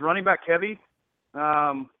was running back heavy,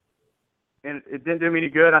 and it didn't do me any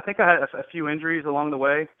good. I think I had a few injuries along the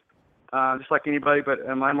way, just like anybody, but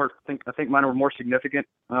I think mine were more significant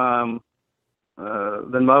than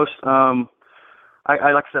most. Like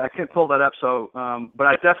I said, I can't pull that up. So, but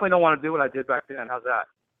I definitely don't want to do what I did back then. How's that?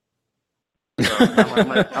 So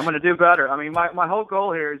I'm going to do better. I mean, my whole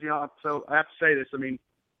goal here is, so I have to say this. I mean,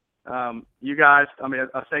 you guys. I mean,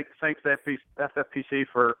 I thanks to FFPC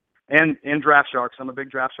and Draft Sharks. I'm a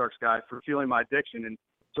big Draft Sharks guy for fueling my addiction. And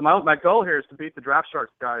so my goal here is to beat the Draft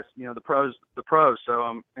Sharks guys. The pros.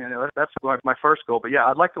 So that's my first goal. But yeah,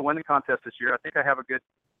 I'd like to win the contest this year. I think I have a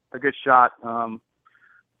good shot. I'm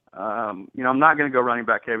not going to go running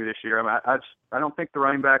back heavy this year. I don't think the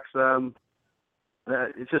running backs.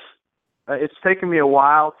 It's taken me a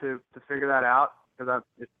while to figure that out because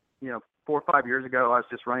 4 or 5 years ago I was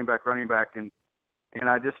just running back, and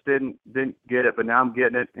I just didn't get it. But now I'm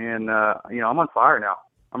getting it, and I'm on fire now.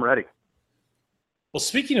 I'm ready. Well,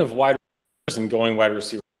 speaking of wide receivers and going wide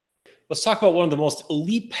receiver, let's talk about one of the most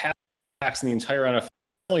elite pass backs in the entire NFL.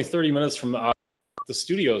 Only 30 minutes from the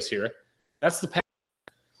studios here. That's the pass.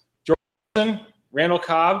 Jordan, Randall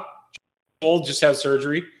Cobb, Old just had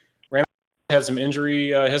surgery. Randall had some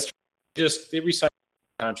injury history. They re-signed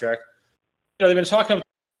the contract. They've been talking about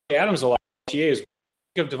Adams a lot. TAs.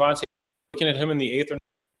 Think of Devontae, looking at him in the 8th or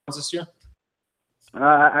 9th this year?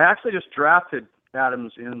 I actually just drafted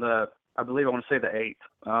Adams in I believe I want to say the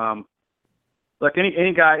 8th. Like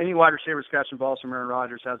any wide receiver catching balls from Aaron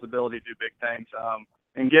Rodgers has the ability to do big things.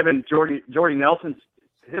 And given Jordy Nelson's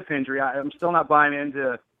hip injury, I'm still not buying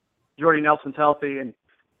into Jordy Nelson's healthy and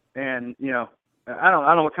I don't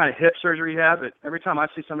know what kind of hip surgery he had, but every time I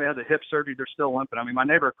see somebody has a hip surgery, they're still limping. I mean, my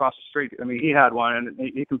neighbor across the street, he had one and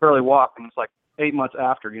he can barely walk, and it's like 8 months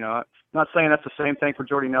after. You know, I'm not saying that's the same thing for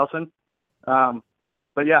Jordy Nelson,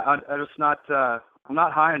 but yeah, I just not. I'm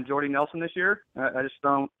not high on Jordy Nelson this year. I just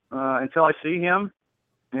don't until I see him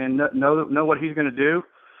and know what he's going to do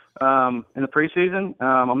in the preseason.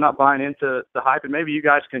 I'm not buying into the hype. And maybe you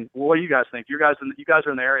guys can. What do you guys think? You guys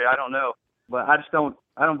are in the area. I don't know, but I just don't.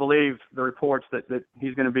 I don't believe the reports that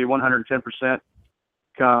he's going to be 110%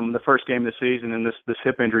 come the first game of the season, and this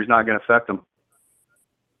hip injury is not going to affect him.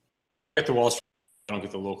 Get the Wall Street. I don't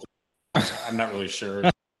get the local. I'm not really sure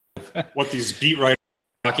what these beat writers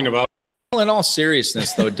are talking about. Well, in all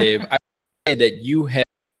seriousness, though, Dave, I would say that you have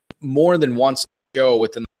more than once show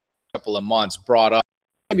within a couple of months brought up.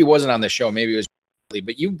 Maybe it wasn't on the show, maybe it was,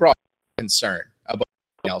 but you brought concern about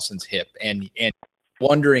Nelson's hip and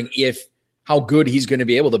wondering how good he's going to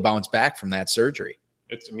be able to bounce back from that surgery.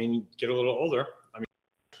 You get a little older. I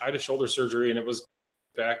had a shoulder surgery and it was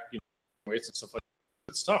back, weights and stuff like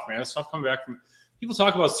that. It's tough, man. It's tough coming back from. People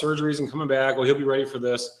talk about surgeries and coming back. Well, he'll be ready for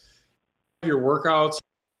this. Your workouts,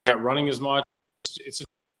 not running as much. It's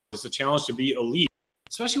a challenge to be elite,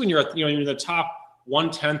 especially when you're you're the top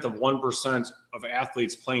 1/10 of 1% of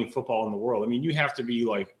athletes playing football in the world. You have to be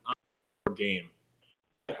like on your game.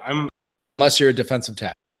 Unless you're a defensive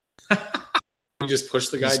tackle. You just push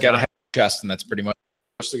the guy down. Got to have a chest, and that's pretty much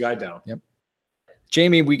push the guy down. Yep.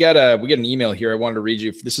 Jamey, we got an email here. I wanted to read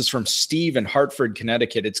you. This is from Steve in Hartford,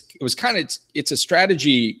 Connecticut. It's a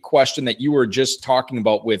strategy question that you were just talking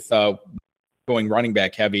about with going running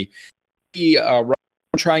back heavy. He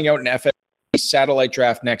trying out an FFPC satellite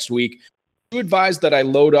draft next week. Do you advise that I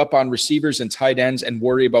load up on receivers and tight ends and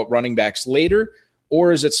worry about running backs later,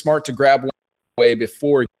 or is it smart to grab one away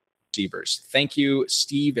before receivers? Thank you,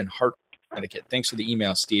 Steve in Hartford, Connecticut. Thanks for the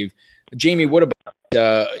email, Steve. Jamey, what about?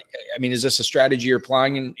 Is this a strategy you're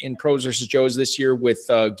applying in pros versus Joes this year with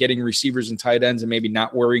getting receivers and tight ends and maybe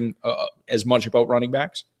not worrying as much about running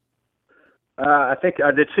backs? I think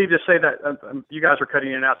did Steve just say that you guys were cutting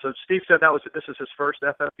in and out? So Steve said this is his first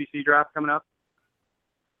FFPC draft coming up.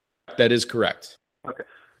 That is correct. Okay.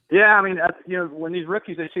 Yeah, when these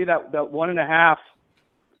rookies they see that 1.5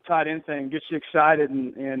 tight end thing gets you excited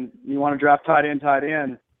and you want to draft tight end,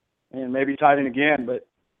 and maybe tight end again, but.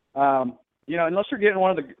 Unless you're getting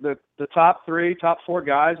one of the top 3, top 4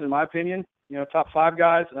 guys, in my opinion, top 5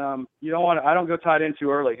 guys, you don't want to. I don't go tight end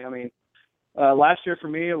too early. Last year for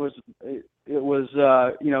me, it was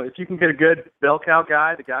if you can get a good bell cow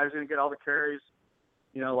guy, the guy who's going to get all the carries,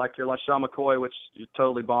 like your LaShawn McCoy, which you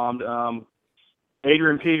totally bombed.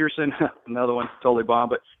 Adrian Peterson, another one, totally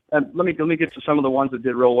bombed. But let me get to some of the ones that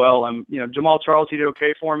did real well. Jamal Charles, he did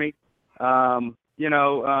okay for me.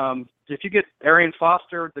 If you get Arian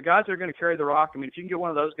Foster, the guys that are going to carry the rock, if you can get one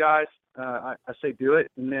of those guys, I say do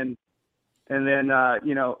it. And then I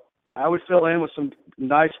would fill in with some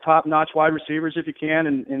nice top-notch wide receivers if you can.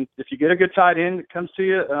 And if you get a good tight end that comes to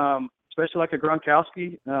you, especially like a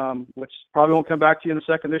Gronkowski, which probably won't come back to you in the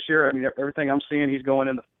second this year. Everything I'm seeing, he's going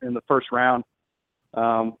in the first round.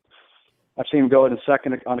 I've seen him go in the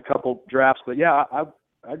second on a couple drafts, but yeah,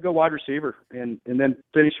 I'd go wide receiver and then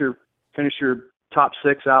finish your top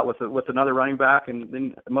 6 out with another running back, and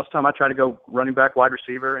then most of the time I try to go running back, wide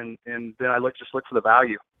receiver, and then I look for the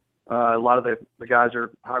value. A lot of the guys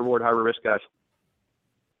are high reward, high risk guys.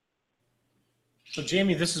 So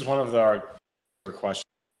Jamey, this is one of our questions.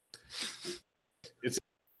 It's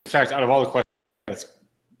in fact out of all the questions, it's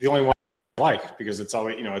the only one I like because it's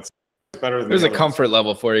always it's better than. There's a comfort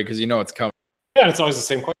level for you because it's coming. Yeah, it's always the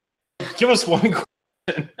same question. Give us one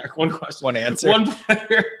question, one answer, one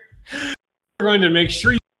player. We're going to make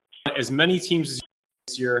sure you get as many teams as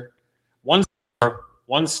this year. One of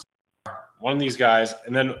these guys,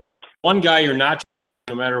 and then one guy you're not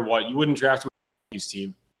no matter what. You wouldn't draft his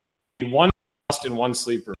team. One bust and one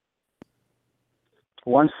sleeper.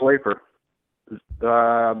 One sleeper.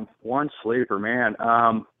 Man.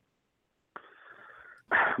 I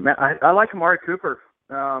like Amari Cooper,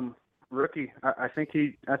 rookie. I think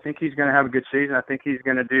he's going to have a good season. I think he's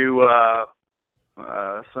going to do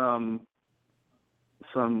some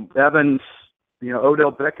Evans,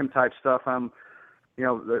 Odell Beckham type stuff.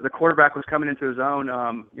 The quarterback was coming into his own.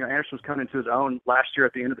 Anderson was coming into his own last year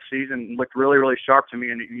at the end of the season and looked really, really sharp to me.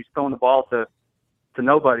 And he's throwing the ball to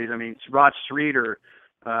nobodies. Rod Streeter,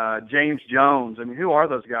 James Jones. Who are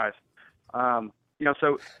those guys?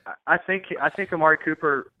 So I think Amari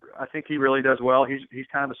Cooper. I think he really does well. He's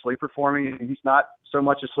kind of a sleeper for me. He's not so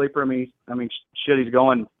much a sleeper. He's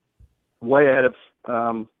going way ahead of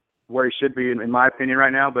where he should be in my opinion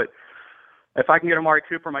right now. But if I can get Amari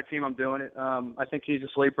Cooper on my team, I'm doing it. I think he's a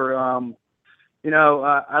sleeper. I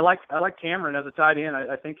like Cameron as a tight end.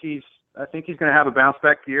 I think he's going to have a bounce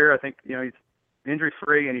back year. I think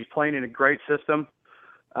injury-free, and he's playing in a great system.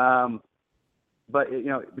 But,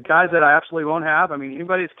 the guys that I absolutely won't have,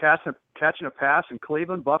 anybody that's catching a pass in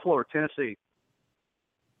Cleveland, Buffalo, or Tennessee.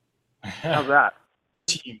 How's that?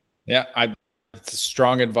 Yeah, it's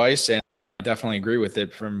strong advice, and I definitely agree with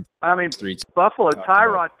it from streets. Buffalo,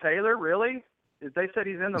 Tyrod Taylor, really? They said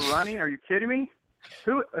he's in the running. Are you kidding me?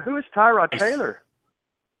 Who is Tyrod Taylor?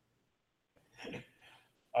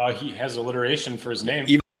 He has alliteration for his name.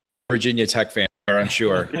 Even Virginia Tech fans are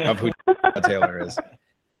unsure of who Taylor is.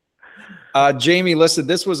 Jamey, listen,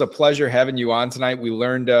 this was a pleasure having you on tonight. We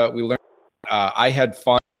learned. I had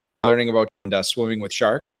fun learning about swimming with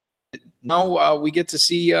sharks. Now we get to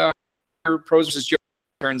see your pros versus jokes.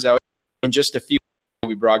 Turns out in just a few, we'll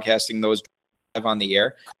be broadcasting those live on the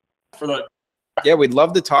air. Yeah, we'd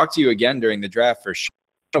love to talk to you again during the draft for sure.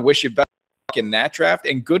 I wish you best luck in that draft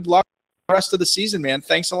and good luck the rest of the season, man.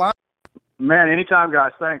 Thanks a lot. Man, anytime,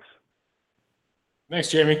 guys. Thanks. Thanks,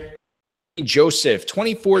 Jamey. Joseph,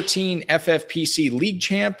 2014 FFPC league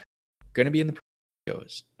champ, going to be in the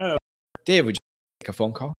shows. Dave, would you take a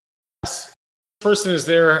phone call? Yes. Person is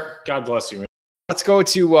there. God bless you, man. Let's go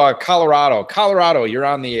to Colorado. Colorado, you're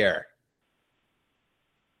on the air.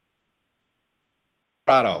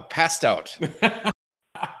 Colorado, passed out.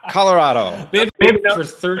 Colorado. Maybe for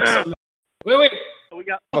 30. Wait. We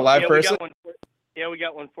got a live person? We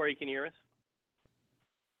got one for you. Can you hear us?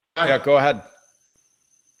 Yeah, go ahead.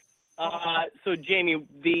 So Jamey,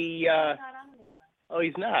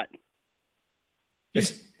 he's not.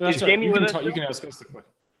 Is Jamey with us? You can ask us the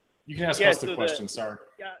question. You can ask us the question. Sorry.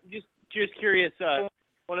 Yeah, just curious.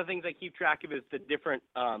 One of the things I keep track of is the different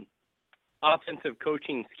offensive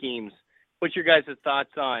coaching schemes. What's your guys'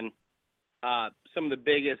 thoughts on some of the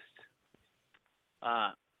biggest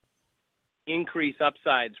increase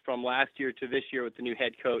upsides from last year to this year with the new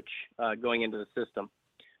head coach going into the system?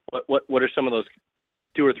 What are some of those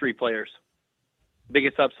 2 or 3 players?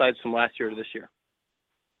 Biggest upsides from last year to this year?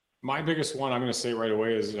 My biggest one, I'm going to say right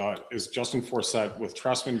away, is Justin Forsett with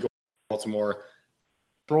Trestman going to Baltimore.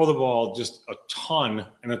 Throw the ball just a ton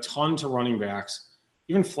to running backs.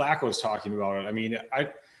 Even Flacco was talking about it.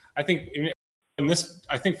 I think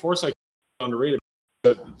Forsett is underrated.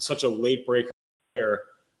 Such a late breaker player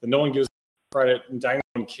that no one gives credit, and no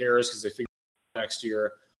one cares because they figure next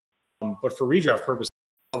year. But for redraft purposes,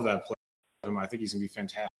 I love that player. I think he's going to be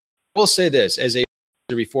fantastic. I will say this as a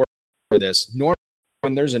before this. Normally,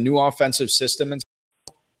 when there's a new offensive system, and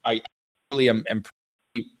I really am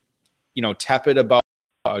pretty, tepid about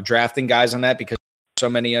drafting guys on that because so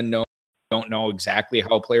many unknowns, don't know exactly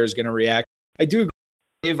how a player is going to react. I do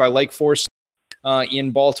agree. I like Force in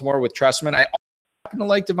Baltimore with Trestman. I happen to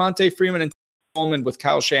like Devontae Freeman and Coleman with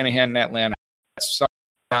Kyle Shanahan in Atlanta. That's something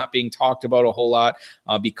not being talked about a whole lot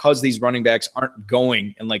because these running backs aren't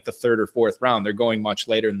going in like the 3rd or 4th round. They're going much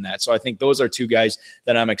later than that. So I think those are 2 guys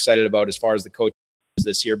that I'm excited about as far as the coach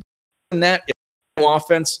this year. And that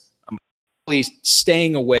offense, I'm probably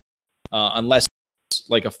staying away unless it's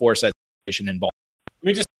like a Forsett situation in Baltimore. Let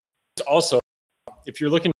me just also, if you're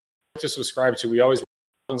looking to subscribe to, we always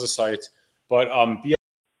tons of sites, but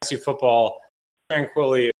BSC Football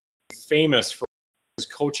Tranquilly is famous for his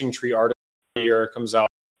coaching tree article here comes out.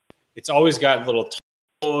 It's always got little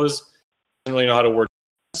toes. Doesn't really know how to word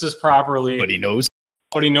this properly. But he knows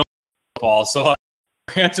football. So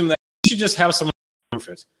grant him that. You should just have someone proof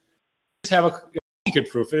it. He could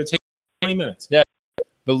proof it. It takes 20 minutes. Yeah.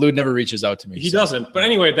 But Lou never reaches out to me. He doesn't. But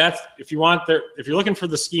anyway, if you're looking for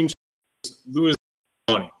the scheme, Lou is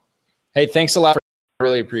money. Hey, thanks a lot. I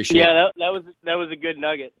really appreciate it. Yeah, that was a good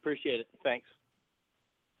nugget. Appreciate it. Thanks.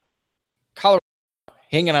 Colorado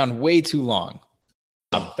hanging on way too long.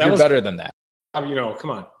 You're better than that.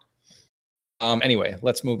 Come on. Anyway,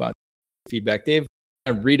 let's move on. Feedback, Dave.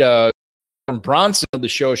 I'm going to read from Bronson of the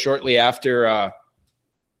show shortly after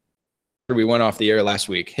we went off the air last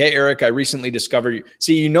week. Hey, Eric, I recently discovered you.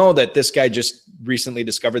 See, that this guy just recently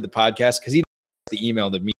discovered the podcast because he didn't the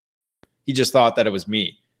email to me. He just thought that it was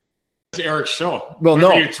me. It's Eric's show. Well,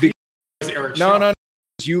 no. It's Eric's show. No.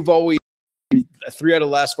 You've always 3 out of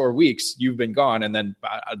the last 4 weeks, you've been gone, and then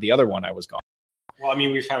the other one I was gone. Well,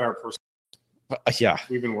 we've had our personal. Yeah.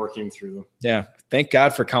 We've been working through them. Yeah. Thank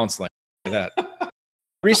God for counseling. That.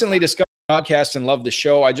 Recently discovered the podcast and loved the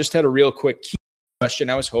show. I just had a real quick question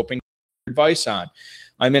I was hoping for advice on.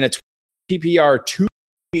 I'm in a PPR 2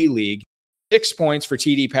 league, 6 points for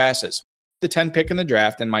TD passes. The 10 pick in the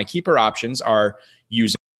draft, and my keeper options are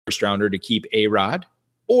using first rounder to keep A-Rod,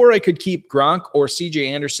 or I could keep Gronk or CJ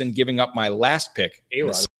Anderson, giving up my last pick.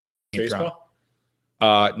 A-Rod. Baseball?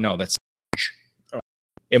 No, that's.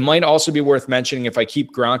 It might also be worth mentioning if I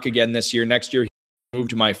keep Gronk again this year, next year, he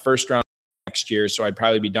moved to my first round next year, so I'd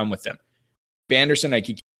probably be done with him. Anderson, I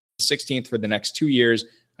keep 16th for the next 2 years.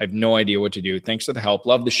 I have no idea what to do. Thanks for the help.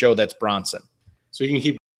 Love the show. That's Bronson. So you can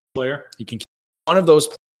keep a player? He can keep one of those.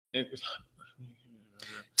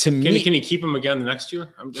 To me, can he keep him again the next year?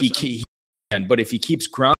 He can, but if he keeps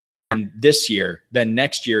Gronk this year, then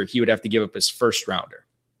next year he would have to give up his first rounder.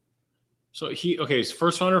 So his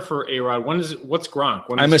first rounder for A-Rod. What's Gronk?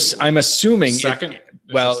 I'm assuming second.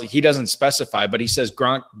 He doesn't specify, but he says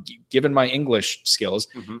Gronk. Given my English skills,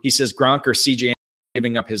 he says Gronk or CJ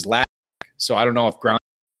giving up his last. So I don't know if Gronk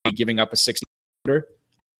is giving up a 60 rounder.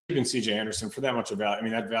 Even CJ Anderson for that much of value. I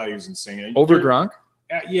mean, that value is insane. Over Gronk.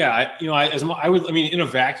 Yeah, I would. I mean, in a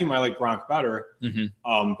vacuum, I like Gronk better.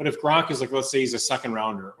 But if Gronk is like, let's say he's a second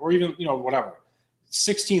rounder, or even whatever,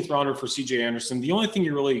 16th rounder for CJ Anderson. The only thing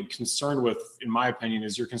you're really concerned with, in my opinion,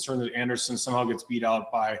 is you're concerned that Anderson somehow gets beat out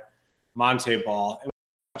by Monte Ball. And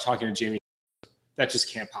I'm talking to Jamey, that just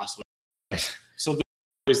can't possibly. So the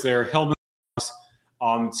is there. Hellman,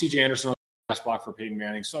 CJ Anderson on the last block for Peyton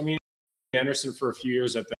Manning. So I mean, Anderson for a few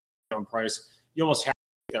years at that price, you almost have to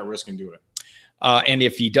take that risk and do it. And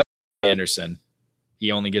if he does Anderson,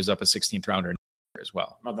 he only gives up a 16th rounder as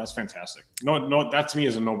well. Oh, that's fantastic. No, that to me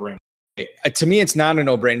is a no-brainer. To me, it's not a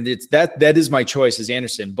no-brainer. It's that is my choice is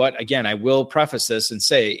Anderson. But again, I will preface this and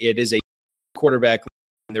say it is a quarterback.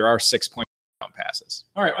 There are 6-point passes.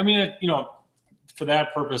 All right. I mean, for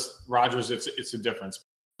that purpose, Rodgers, it's a difference.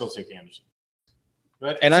 Still take Anderson.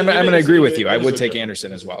 But and I'm going to agree with you. I would take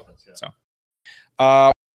Anderson as well. Yeah.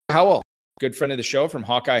 So, Howell, good friend of the show from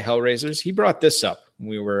Hawkeye Hellraisers. He brought this up when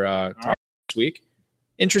we were talking this week.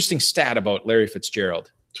 Interesting stat about Larry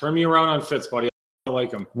Fitzgerald. Turn me around on Fitz, buddy. I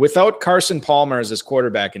like him. Without Carson Palmer as his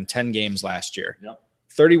quarterback in 10 games last year,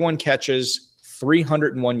 31 catches,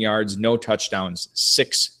 301 yards, no touchdowns,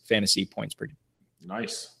 6 fantasy points per game.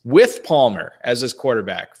 Nice. With Palmer as his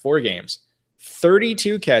quarterback, 4 games,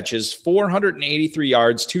 32 catches, 483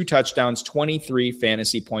 yards, 2 touchdowns, 23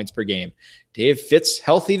 fantasy points per game. Dave Fitz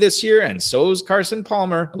healthy this year, and so is Carson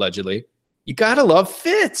Palmer, allegedly. You got to love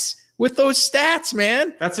Fitz with those stats,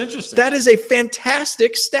 man. That's interesting. That is a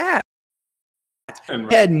fantastic stat.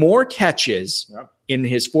 He had more catches in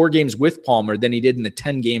his 4 games with Palmer than he did in the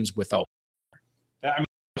 10 games without.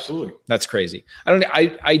 Absolutely. That's crazy.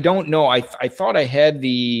 I don't know. I thought I had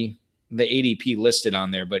the ADP listed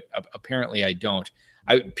on there, but apparently I don't.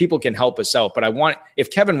 People can help us out, but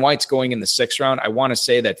if Kevin White's going in the 6th round, I want to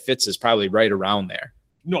say that Fitz is probably right around there.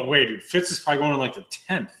 No, wait, dude. Fitz is probably going in like the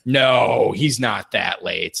 10th. No, he's not that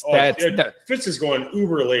late. Fitz is going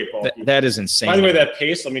uber late. That is insane. By the way, that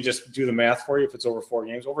pace, let me just do the math for you. If it's over 4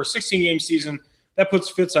 games, over a 16-game season, that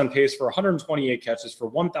puts Fitz on pace for 128 catches for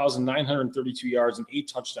 1,932 yards and 8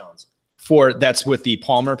 touchdowns. That's with the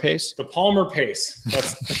Palmer pace? The Palmer pace.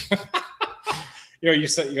 That's you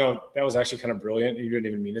said, that was actually kind of brilliant. You didn't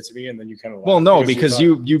even mean it to be, and then you kind of laughed. Well, no, because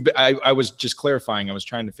I was just clarifying. I was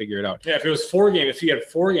trying to figure it out. Yeah, if it was 4 games, if he had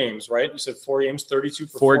 4 games, right? You said 4 games, 32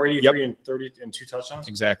 for 483 and 30 and 2 touchdowns.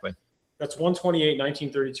 Exactly. That's 128,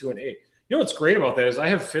 1932, and 8. You know what's great about that is I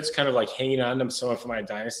have Fitz kind of like hanging on to some of my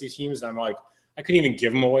dynasty teams, and I'm like, I couldn't even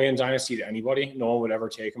give him away in dynasty to anybody. No one would ever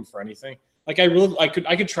take him for anything. Like I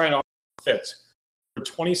could try and offer Fitz for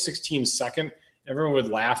 2016 second. Everyone would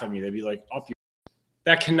laugh at me. They'd be like, "Up you."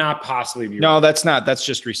 That cannot possibly be. No, right. That's not. That's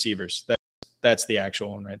just receivers. That's the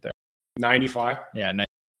actual one right there. 95. Yeah, 90.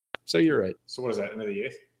 So you're right. So what is that? Into the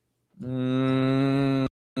 8th?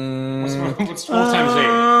 What's What's 12 times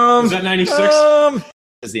 8? Is that 96?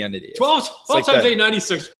 Is the end of the 8th. 12 times 8,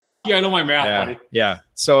 96. Yeah, I know my math, buddy. Yeah.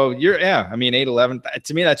 So 8, 11.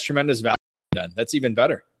 To me, that's tremendous value. Done. That's even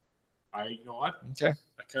better. You know what? Okay.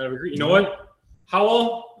 I kind of agree. You know what?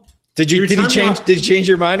 Howell? Did you change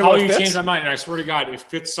your mind about Fitz? You changed my mind, and I swear to God, if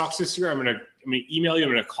Fitz sucks this year, I'm gonna email you, I'm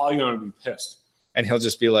gonna call you, and I'm gonna be pissed. And he'll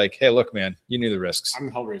just be like, "Hey, look, man, you knew the risks." I'm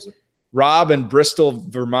a Hellraiser. Rob in Bristol,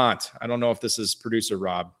 Vermont. I don't know if this is producer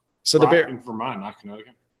Rob. So Rob in Vermont, not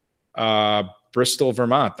Connecticut. Bristol,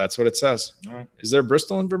 Vermont. That's what it says. All right. Is there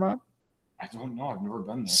Bristol in Vermont? I don't know. I've never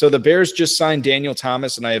been there. So the Bears just signed Daniel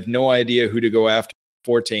Thomas, and I have no idea who to go after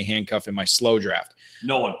Forte handcuff in my slow draft.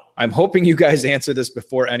 No one. I'm hoping you guys answer this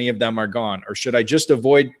before any of them are gone, or should I just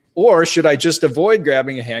avoid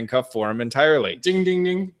grabbing a handcuff for him entirely? Ding, ding,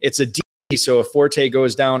 ding. It's a D, so if Forte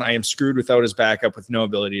goes down, I am screwed without his backup with no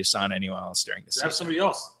ability to sign anyone else during the season. Have somebody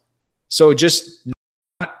else. So just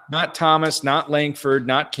not Thomas, not Langford,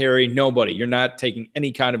 not Carey, nobody. You're not taking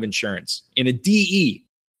any kind of insurance in a DE.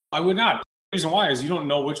 I would not. The reason why is you don't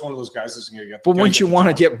know which one of those guys is going to get. But wouldn't you want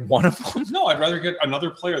to get one of them? No, I'd rather get another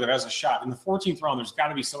player that has a shot. In the 14th round, there's got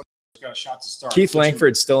to be somebody who's got a shot to start. Keith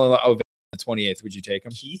Langford's still in the 28th. Would you take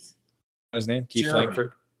him? Keith? His name? Keith Jeremy.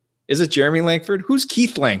 Langford? Is it Jeremy Langford? Who's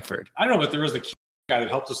Keith Langford? I don't know, but there was the guy that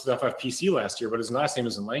helped us with FFPC last year, but his last name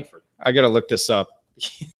isn't Langford. I got to look this up.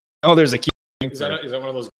 Oh, there's a Keith Langford. Is that one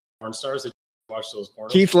of those porn stars that you watch those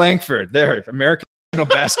pornos? Keith Langford. There, American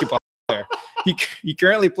basketball player. He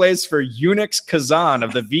currently plays for Unix Kazan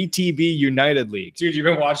of the VTB United League. Dude, you've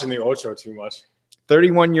been watching the Ocho too much.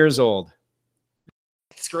 31 years old.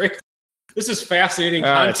 It's great. This is fascinating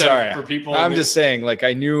content for people. I'm just saying, like,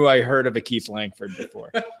 I heard of a Keith Langford before.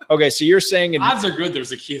 Okay, so you're saying odds are good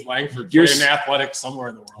there's a Keith Langford playing athletics somewhere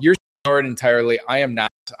in the world. You're ignored entirely. I am not.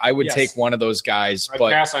 I would take one of those guys. I'd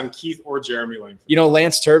pass on Keith or Jeremy Langford. You know,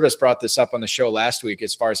 Lance Turvis brought this up on the show last week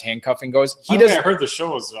as far as handcuffing goes. I heard the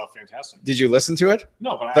show was fantastic. Did you listen to it?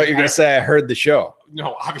 No, but I thought you were going to say I heard the show.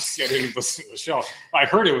 No, obviously I didn't listen to the show. I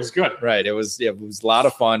heard it was good. Right. It was a lot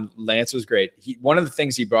of fun. Lance was great. One of the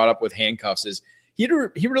things he brought up with handcuffs is he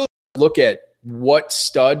really look at what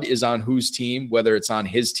stud is on whose team, whether it's on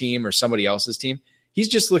his team or somebody else's team. He's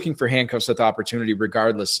just looking for handcuffs with opportunity,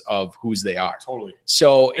 regardless of whose they are. Totally.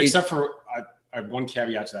 So, except for I have one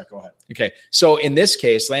caveat to that. Go ahead. Okay. So in this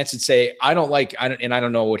case, Lance would say, I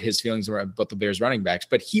don't know what his feelings were about the Bears running backs,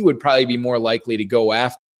 but he would probably be more likely to go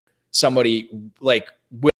after somebody like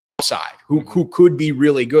with upside who could be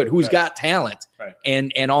really good, who's got talent,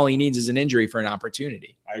 and all he needs is an injury for an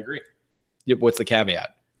opportunity. I agree. What's the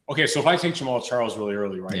caveat? Okay, so if I take Jamal Charles really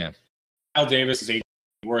early, right? Yeah. Kyle Davis is 8.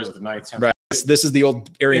 Where is it? The 9th, 10th? Right. This is the old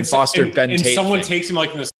Arian Foster, Ben Tate. And someone thing. takes him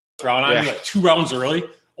like in the 6th round. I'm like 2 rounds early.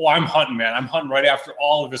 Oh, I'm hunting, man. I'm hunting right after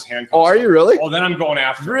all of his handcuffs. Oh, are you really? Oh, then I'm going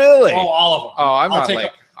after. Really? Oh, all of them. Oh, I'm not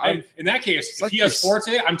like. In that case, if he has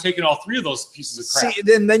Forte, I'm taking all 3 of those pieces of crap. See,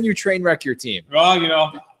 then you train wreck your team. Well, you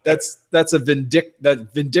know. That's a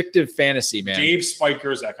vindictive fantasy, man. Dave Spike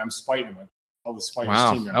Gerzak. I'm spiting him. All the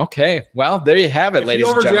Spikers team. Now. Okay. Well, there you have it, ladies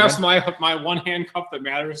and gentlemen. If he overdrafts my one handcuff that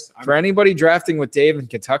matters. For anybody drafting with Dave in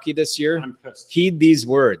Kentucky this year, I'm pissed. Heed these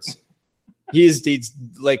words. He's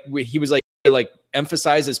like he was like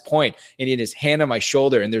emphasize his point, and he had his hand on my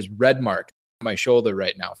shoulder, and there's red mark on my shoulder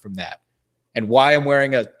right now from that. And why I'm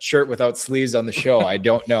wearing a shirt without sleeves on the show, I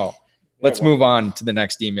don't know. Let's move on to the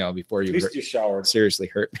next email before you showered. Seriously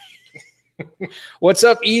hurt me. What's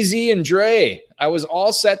up, Easy and Dre? I was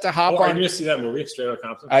all set to hop on. Are you going to see that movie, Straight Outta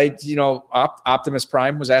Compton? Optimus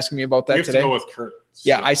Prime was asking me about that you have today. To go with Kurt.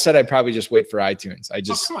 Yeah, I said I'd probably just wait for iTunes.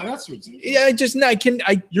 Come on, that's ridiculous. Yeah,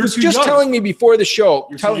 You're was just telling me before the show.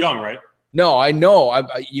 You're too young, right? No, I know.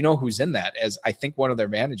 You know who's in that? As I think one of their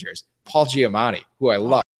managers, Paul Giamatti, who I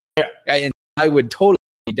love. Yeah, and I would totally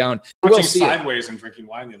be down. Watching Sideways and drinking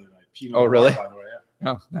wine the other night. Oh, really? By the way,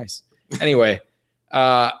 yeah. Oh, nice. Anyway,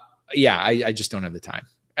 yeah, I just don't have the time.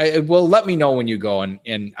 Well, let me know when you go,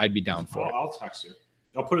 and I'd be down for it. I'll text you.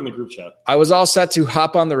 I'll put it in the group chat. I was all set to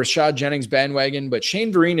hop on the Rashad Jennings bandwagon, but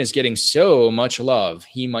Shane Vereen is getting so much love.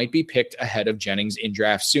 He might be picked ahead of Jennings in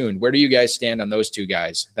draft soon. Where do you guys stand on those two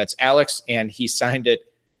guys? That's Alex, and he signed it,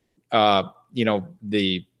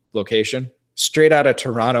 the location, straight out of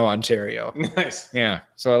Toronto, Ontario. Nice. Yeah,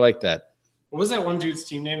 so I like that. What was that one dude's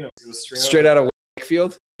team name that was straight out of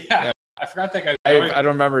Wakefield? Yeah. I forgot that guy. I don't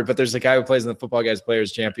remember, but there's a guy who plays in the Football Guys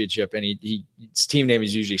Players Championship, and his team name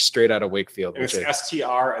is usually straight out of Wakefield. It's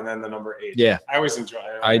STR and then the number 8. Yeah, I always enjoy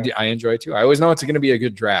it. I enjoy it too. I always know it's going to be a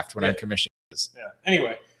good draft when I'm commissioning this. Yeah.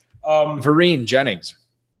 Anyway, Vereen Jennings.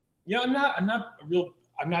 Yeah, I'm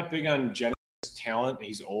not big on Jennings' talent.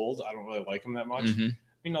 He's old. I don't really like him that much. Mm-hmm. I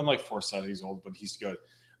mean, unlike Forsythe, he's old, but he's good.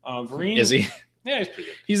 Vereen, is he? Yeah, he's pretty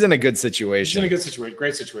good. He's in a good situation. He's in a good situation.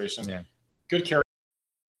 Great situation. Yeah. Good character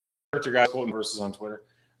guy quoting verses on Twitter.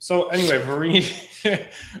 So anyway, Vereen,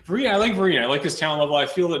 I like Vereen. I like his talent level. I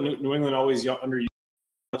feel that New England always underused.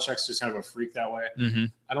 Belichick's just kind of a freak that way. Mm-hmm.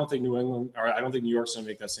 I don't think New York's going to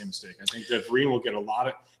make that same mistake. I think that Vereen will get a lot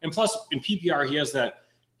of, and plus in PPR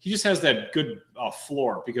he just has that good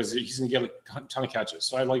floor because he's going to get a ton of catches.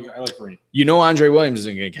 So I like Vereen. Andre Williams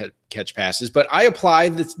isn't going to catch passes, but I apply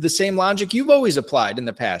the same logic you've always applied in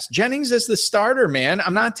the past. Jennings is the starter, man.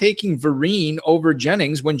 I'm not taking Vereen over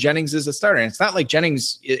Jennings when Jennings is a starter. And it's not like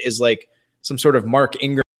Jennings is like some sort of Mark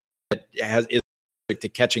Ingram that is to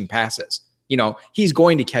catching passes. He's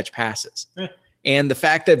going to catch passes. Yeah. And the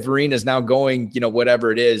fact that Vereen is now going,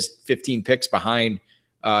 whatever it is, 15 picks behind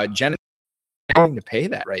Jennings, going to pay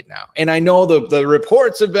that right now. And I know the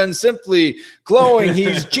reports have been simply glowing.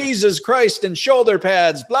 He's Jesus Christ and shoulder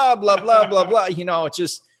pads, blah, blah, blah, blah, blah. It's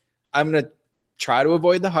just, I'm going to try to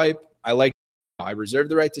avoid the hype. I reserve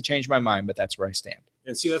the right to change my mind, but that's where I stand.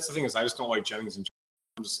 And see, that's the thing is I just don't like Jennings. And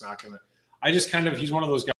I'm just not going to, he's one of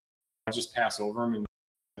those guys I just pass over him and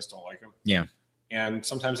I just don't like him. Yeah. And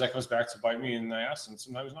sometimes that comes back to bite me in the ass and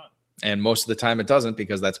sometimes not. And most of the time it doesn't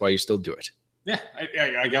because that's why you still do it. Yeah,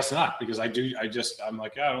 I guess not, because I'm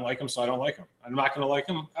like, I don't like him, so I don't like him. I'm not going to like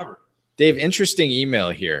him ever. Dave, interesting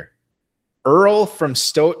email here. Earl from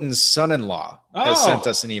Stoughton's son-in-law has sent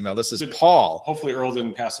us an email. This is Paul. Hopefully Earl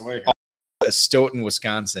didn't pass away. Stoughton,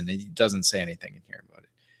 Wisconsin. And he doesn't say anything in here about it.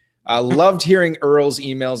 I loved hearing Earl's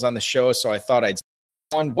emails on the show, so I thought I'd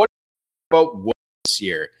on what about Wood this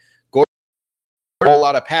year? Go a whole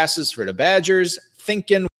lot of passes for the Badgers.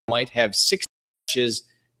 Thinking we might have 6 catches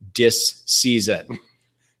this season.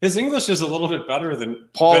 His English is a little bit better than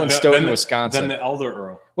Paul in Stoughton, Wisconsin. Than the elder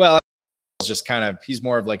Earl. Well, it's just kind of, he's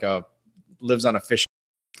more of like lives on a fishing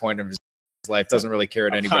point of his life, doesn't really care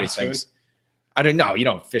what anybody thinks. I don't know. You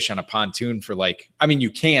don't fish on a pontoon for you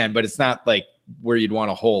can, but it's not like where you'd want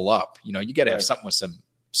to hole up. You got to have something with some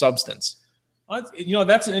substance.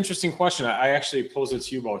 That's an interesting question. I actually posed it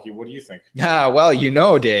to you, Bulky. What do you think?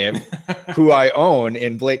 Well, Dave, who I own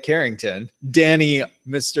in Blake Carrington,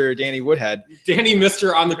 Mr. Danny Woodhead. Danny,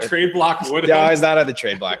 Mr. on the trade block Woodhead. No, he's not on the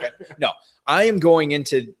trade block. No, I am going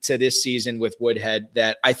into this season with Woodhead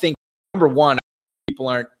that I think, number one, people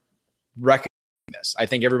aren't recognizing this. I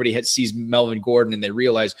think everybody sees Melvin Gordon and they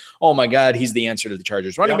realize, oh my God, he's the answer to the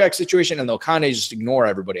Chargers running back situation, and they'll kind of just ignore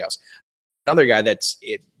everybody else. Another guy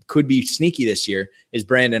could be sneaky this year is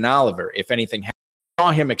Brandon Oliver. If anything, I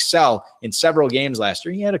saw him excel in several games last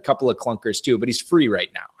year. He had a couple of clunkers too, but he's free right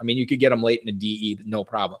now. I mean, you could get him late in a DE, no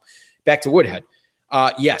problem. Back to Woodhead.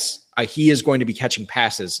 Yes, he is going to be catching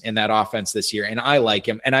passes in that offense this year, and I like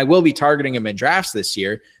him, and I will be targeting him in drafts this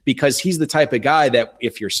year because he's the type of guy that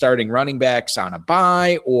if you're starting running backs on a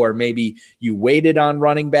bye, or maybe you waited on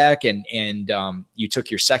running back and you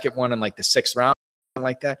took your second one in like the 6th round,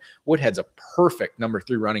 like that, Woodhead's a perfect number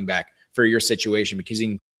 3 running back for your situation because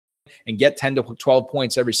he can get 10 to 12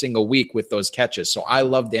 points every single week with those catches. So I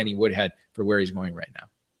love Danny Woodhead for where he's going right now.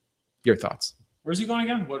 Your thoughts? Where's he going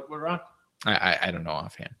again? What round? I don't know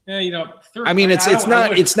offhand. Yeah, third, I mean, it's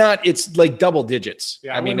like double digits.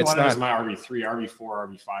 Yeah, I mean, it's not my RB3, RB4,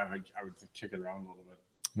 RB5. I would kick it around a little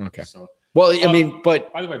bit. Okay. So, well, I mean,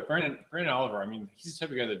 but by the way, Brandon Oliver, I mean, he's the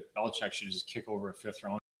type of guy that Belichick should just kick over a 5th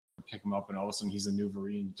round, pick him up, and all of a sudden he's a new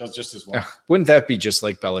Vereen. Does just as well. Wouldn't that be just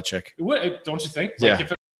like Belichick? Don't you think? Yeah.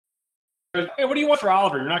 Hey, what do you want for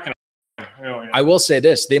Oliver? You're not going to. I will say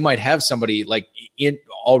this: they might have somebody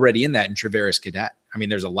already in that in Travaris Cadet. I mean,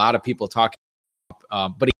 there's a lot of people talking,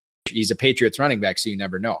 but he's a Patriots running back, so you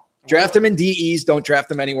never know. Draft him in DEs. Don't draft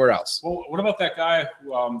him anywhere else. Well, what about that guy?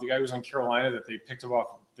 The guy who was on Carolina that they picked him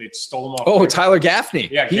off. They stole him off. Oh, Tyler Gaffney.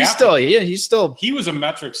 Yeah, he's still. He was a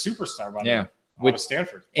metric superstar by the way. With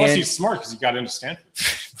Stanford. Plus, he's smart because he got into Stanford.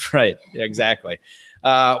 Right. Exactly.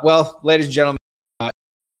 Well, ladies and gentlemen,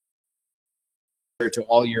 to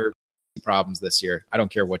all your problems this year. I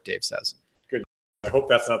don't care what Dave says. Good. I hope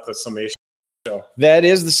that's not the summation show. That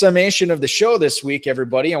is the summation of the show this week,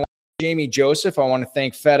 everybody. I want to thank Jamey Joseph. I want to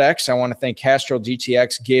thank FedEx. I want to thank Castrol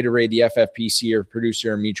GTX, Gatorade, the FFPC, your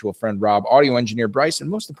producer and mutual friend Rob, audio engineer Bryce, and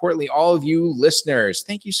most importantly, all of you listeners.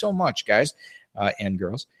 Thank you so much, guys and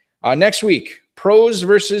girls. Next week, Pros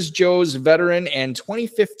versus Joe's veteran and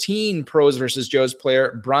 2015 Pros versus Joe's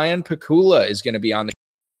player Brian Pikula is going to be on the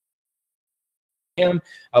him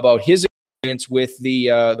about his experience with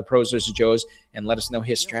the Pros versus Joe's and let us know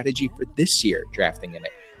his strategy for this year drafting in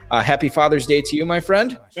it. Happy Father's Day to you, my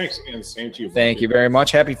friend. Thanks, and same to you. Thank you very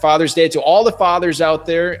much. Happy Father's Day to all the fathers out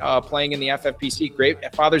there playing in the FFPC.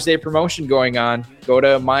 Great Father's Day promotion going on. Go to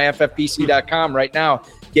myffpc.com right now.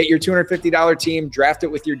 Get your $250 team, draft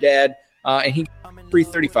it with your dad, and he free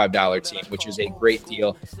 $35 team, which is a great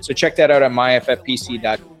deal. So check that out at myffpc.com.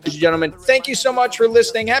 Ladies and gentlemen, thank you so much for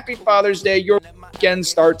listening. Happy Father's Day. Your weekend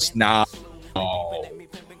starts now.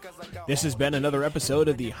 This has been another episode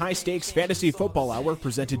of the High Stakes Fantasy Football Hour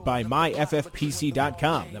presented by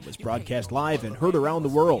myffpc.com that was broadcast live and heard around the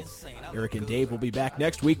world. Eric and Dave will be back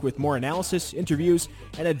next week with more analysis, interviews,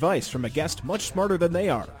 and advice from a guest much smarter than they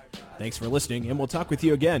are. Thanks for listening, and we'll talk with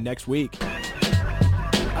you again next week.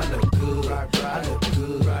 I look good, I look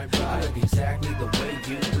good, I look exactly the way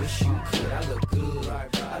you wish you could. I look good,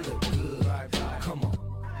 I look good, come on.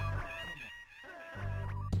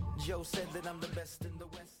 Joe said that I'm the best in the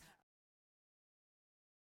West.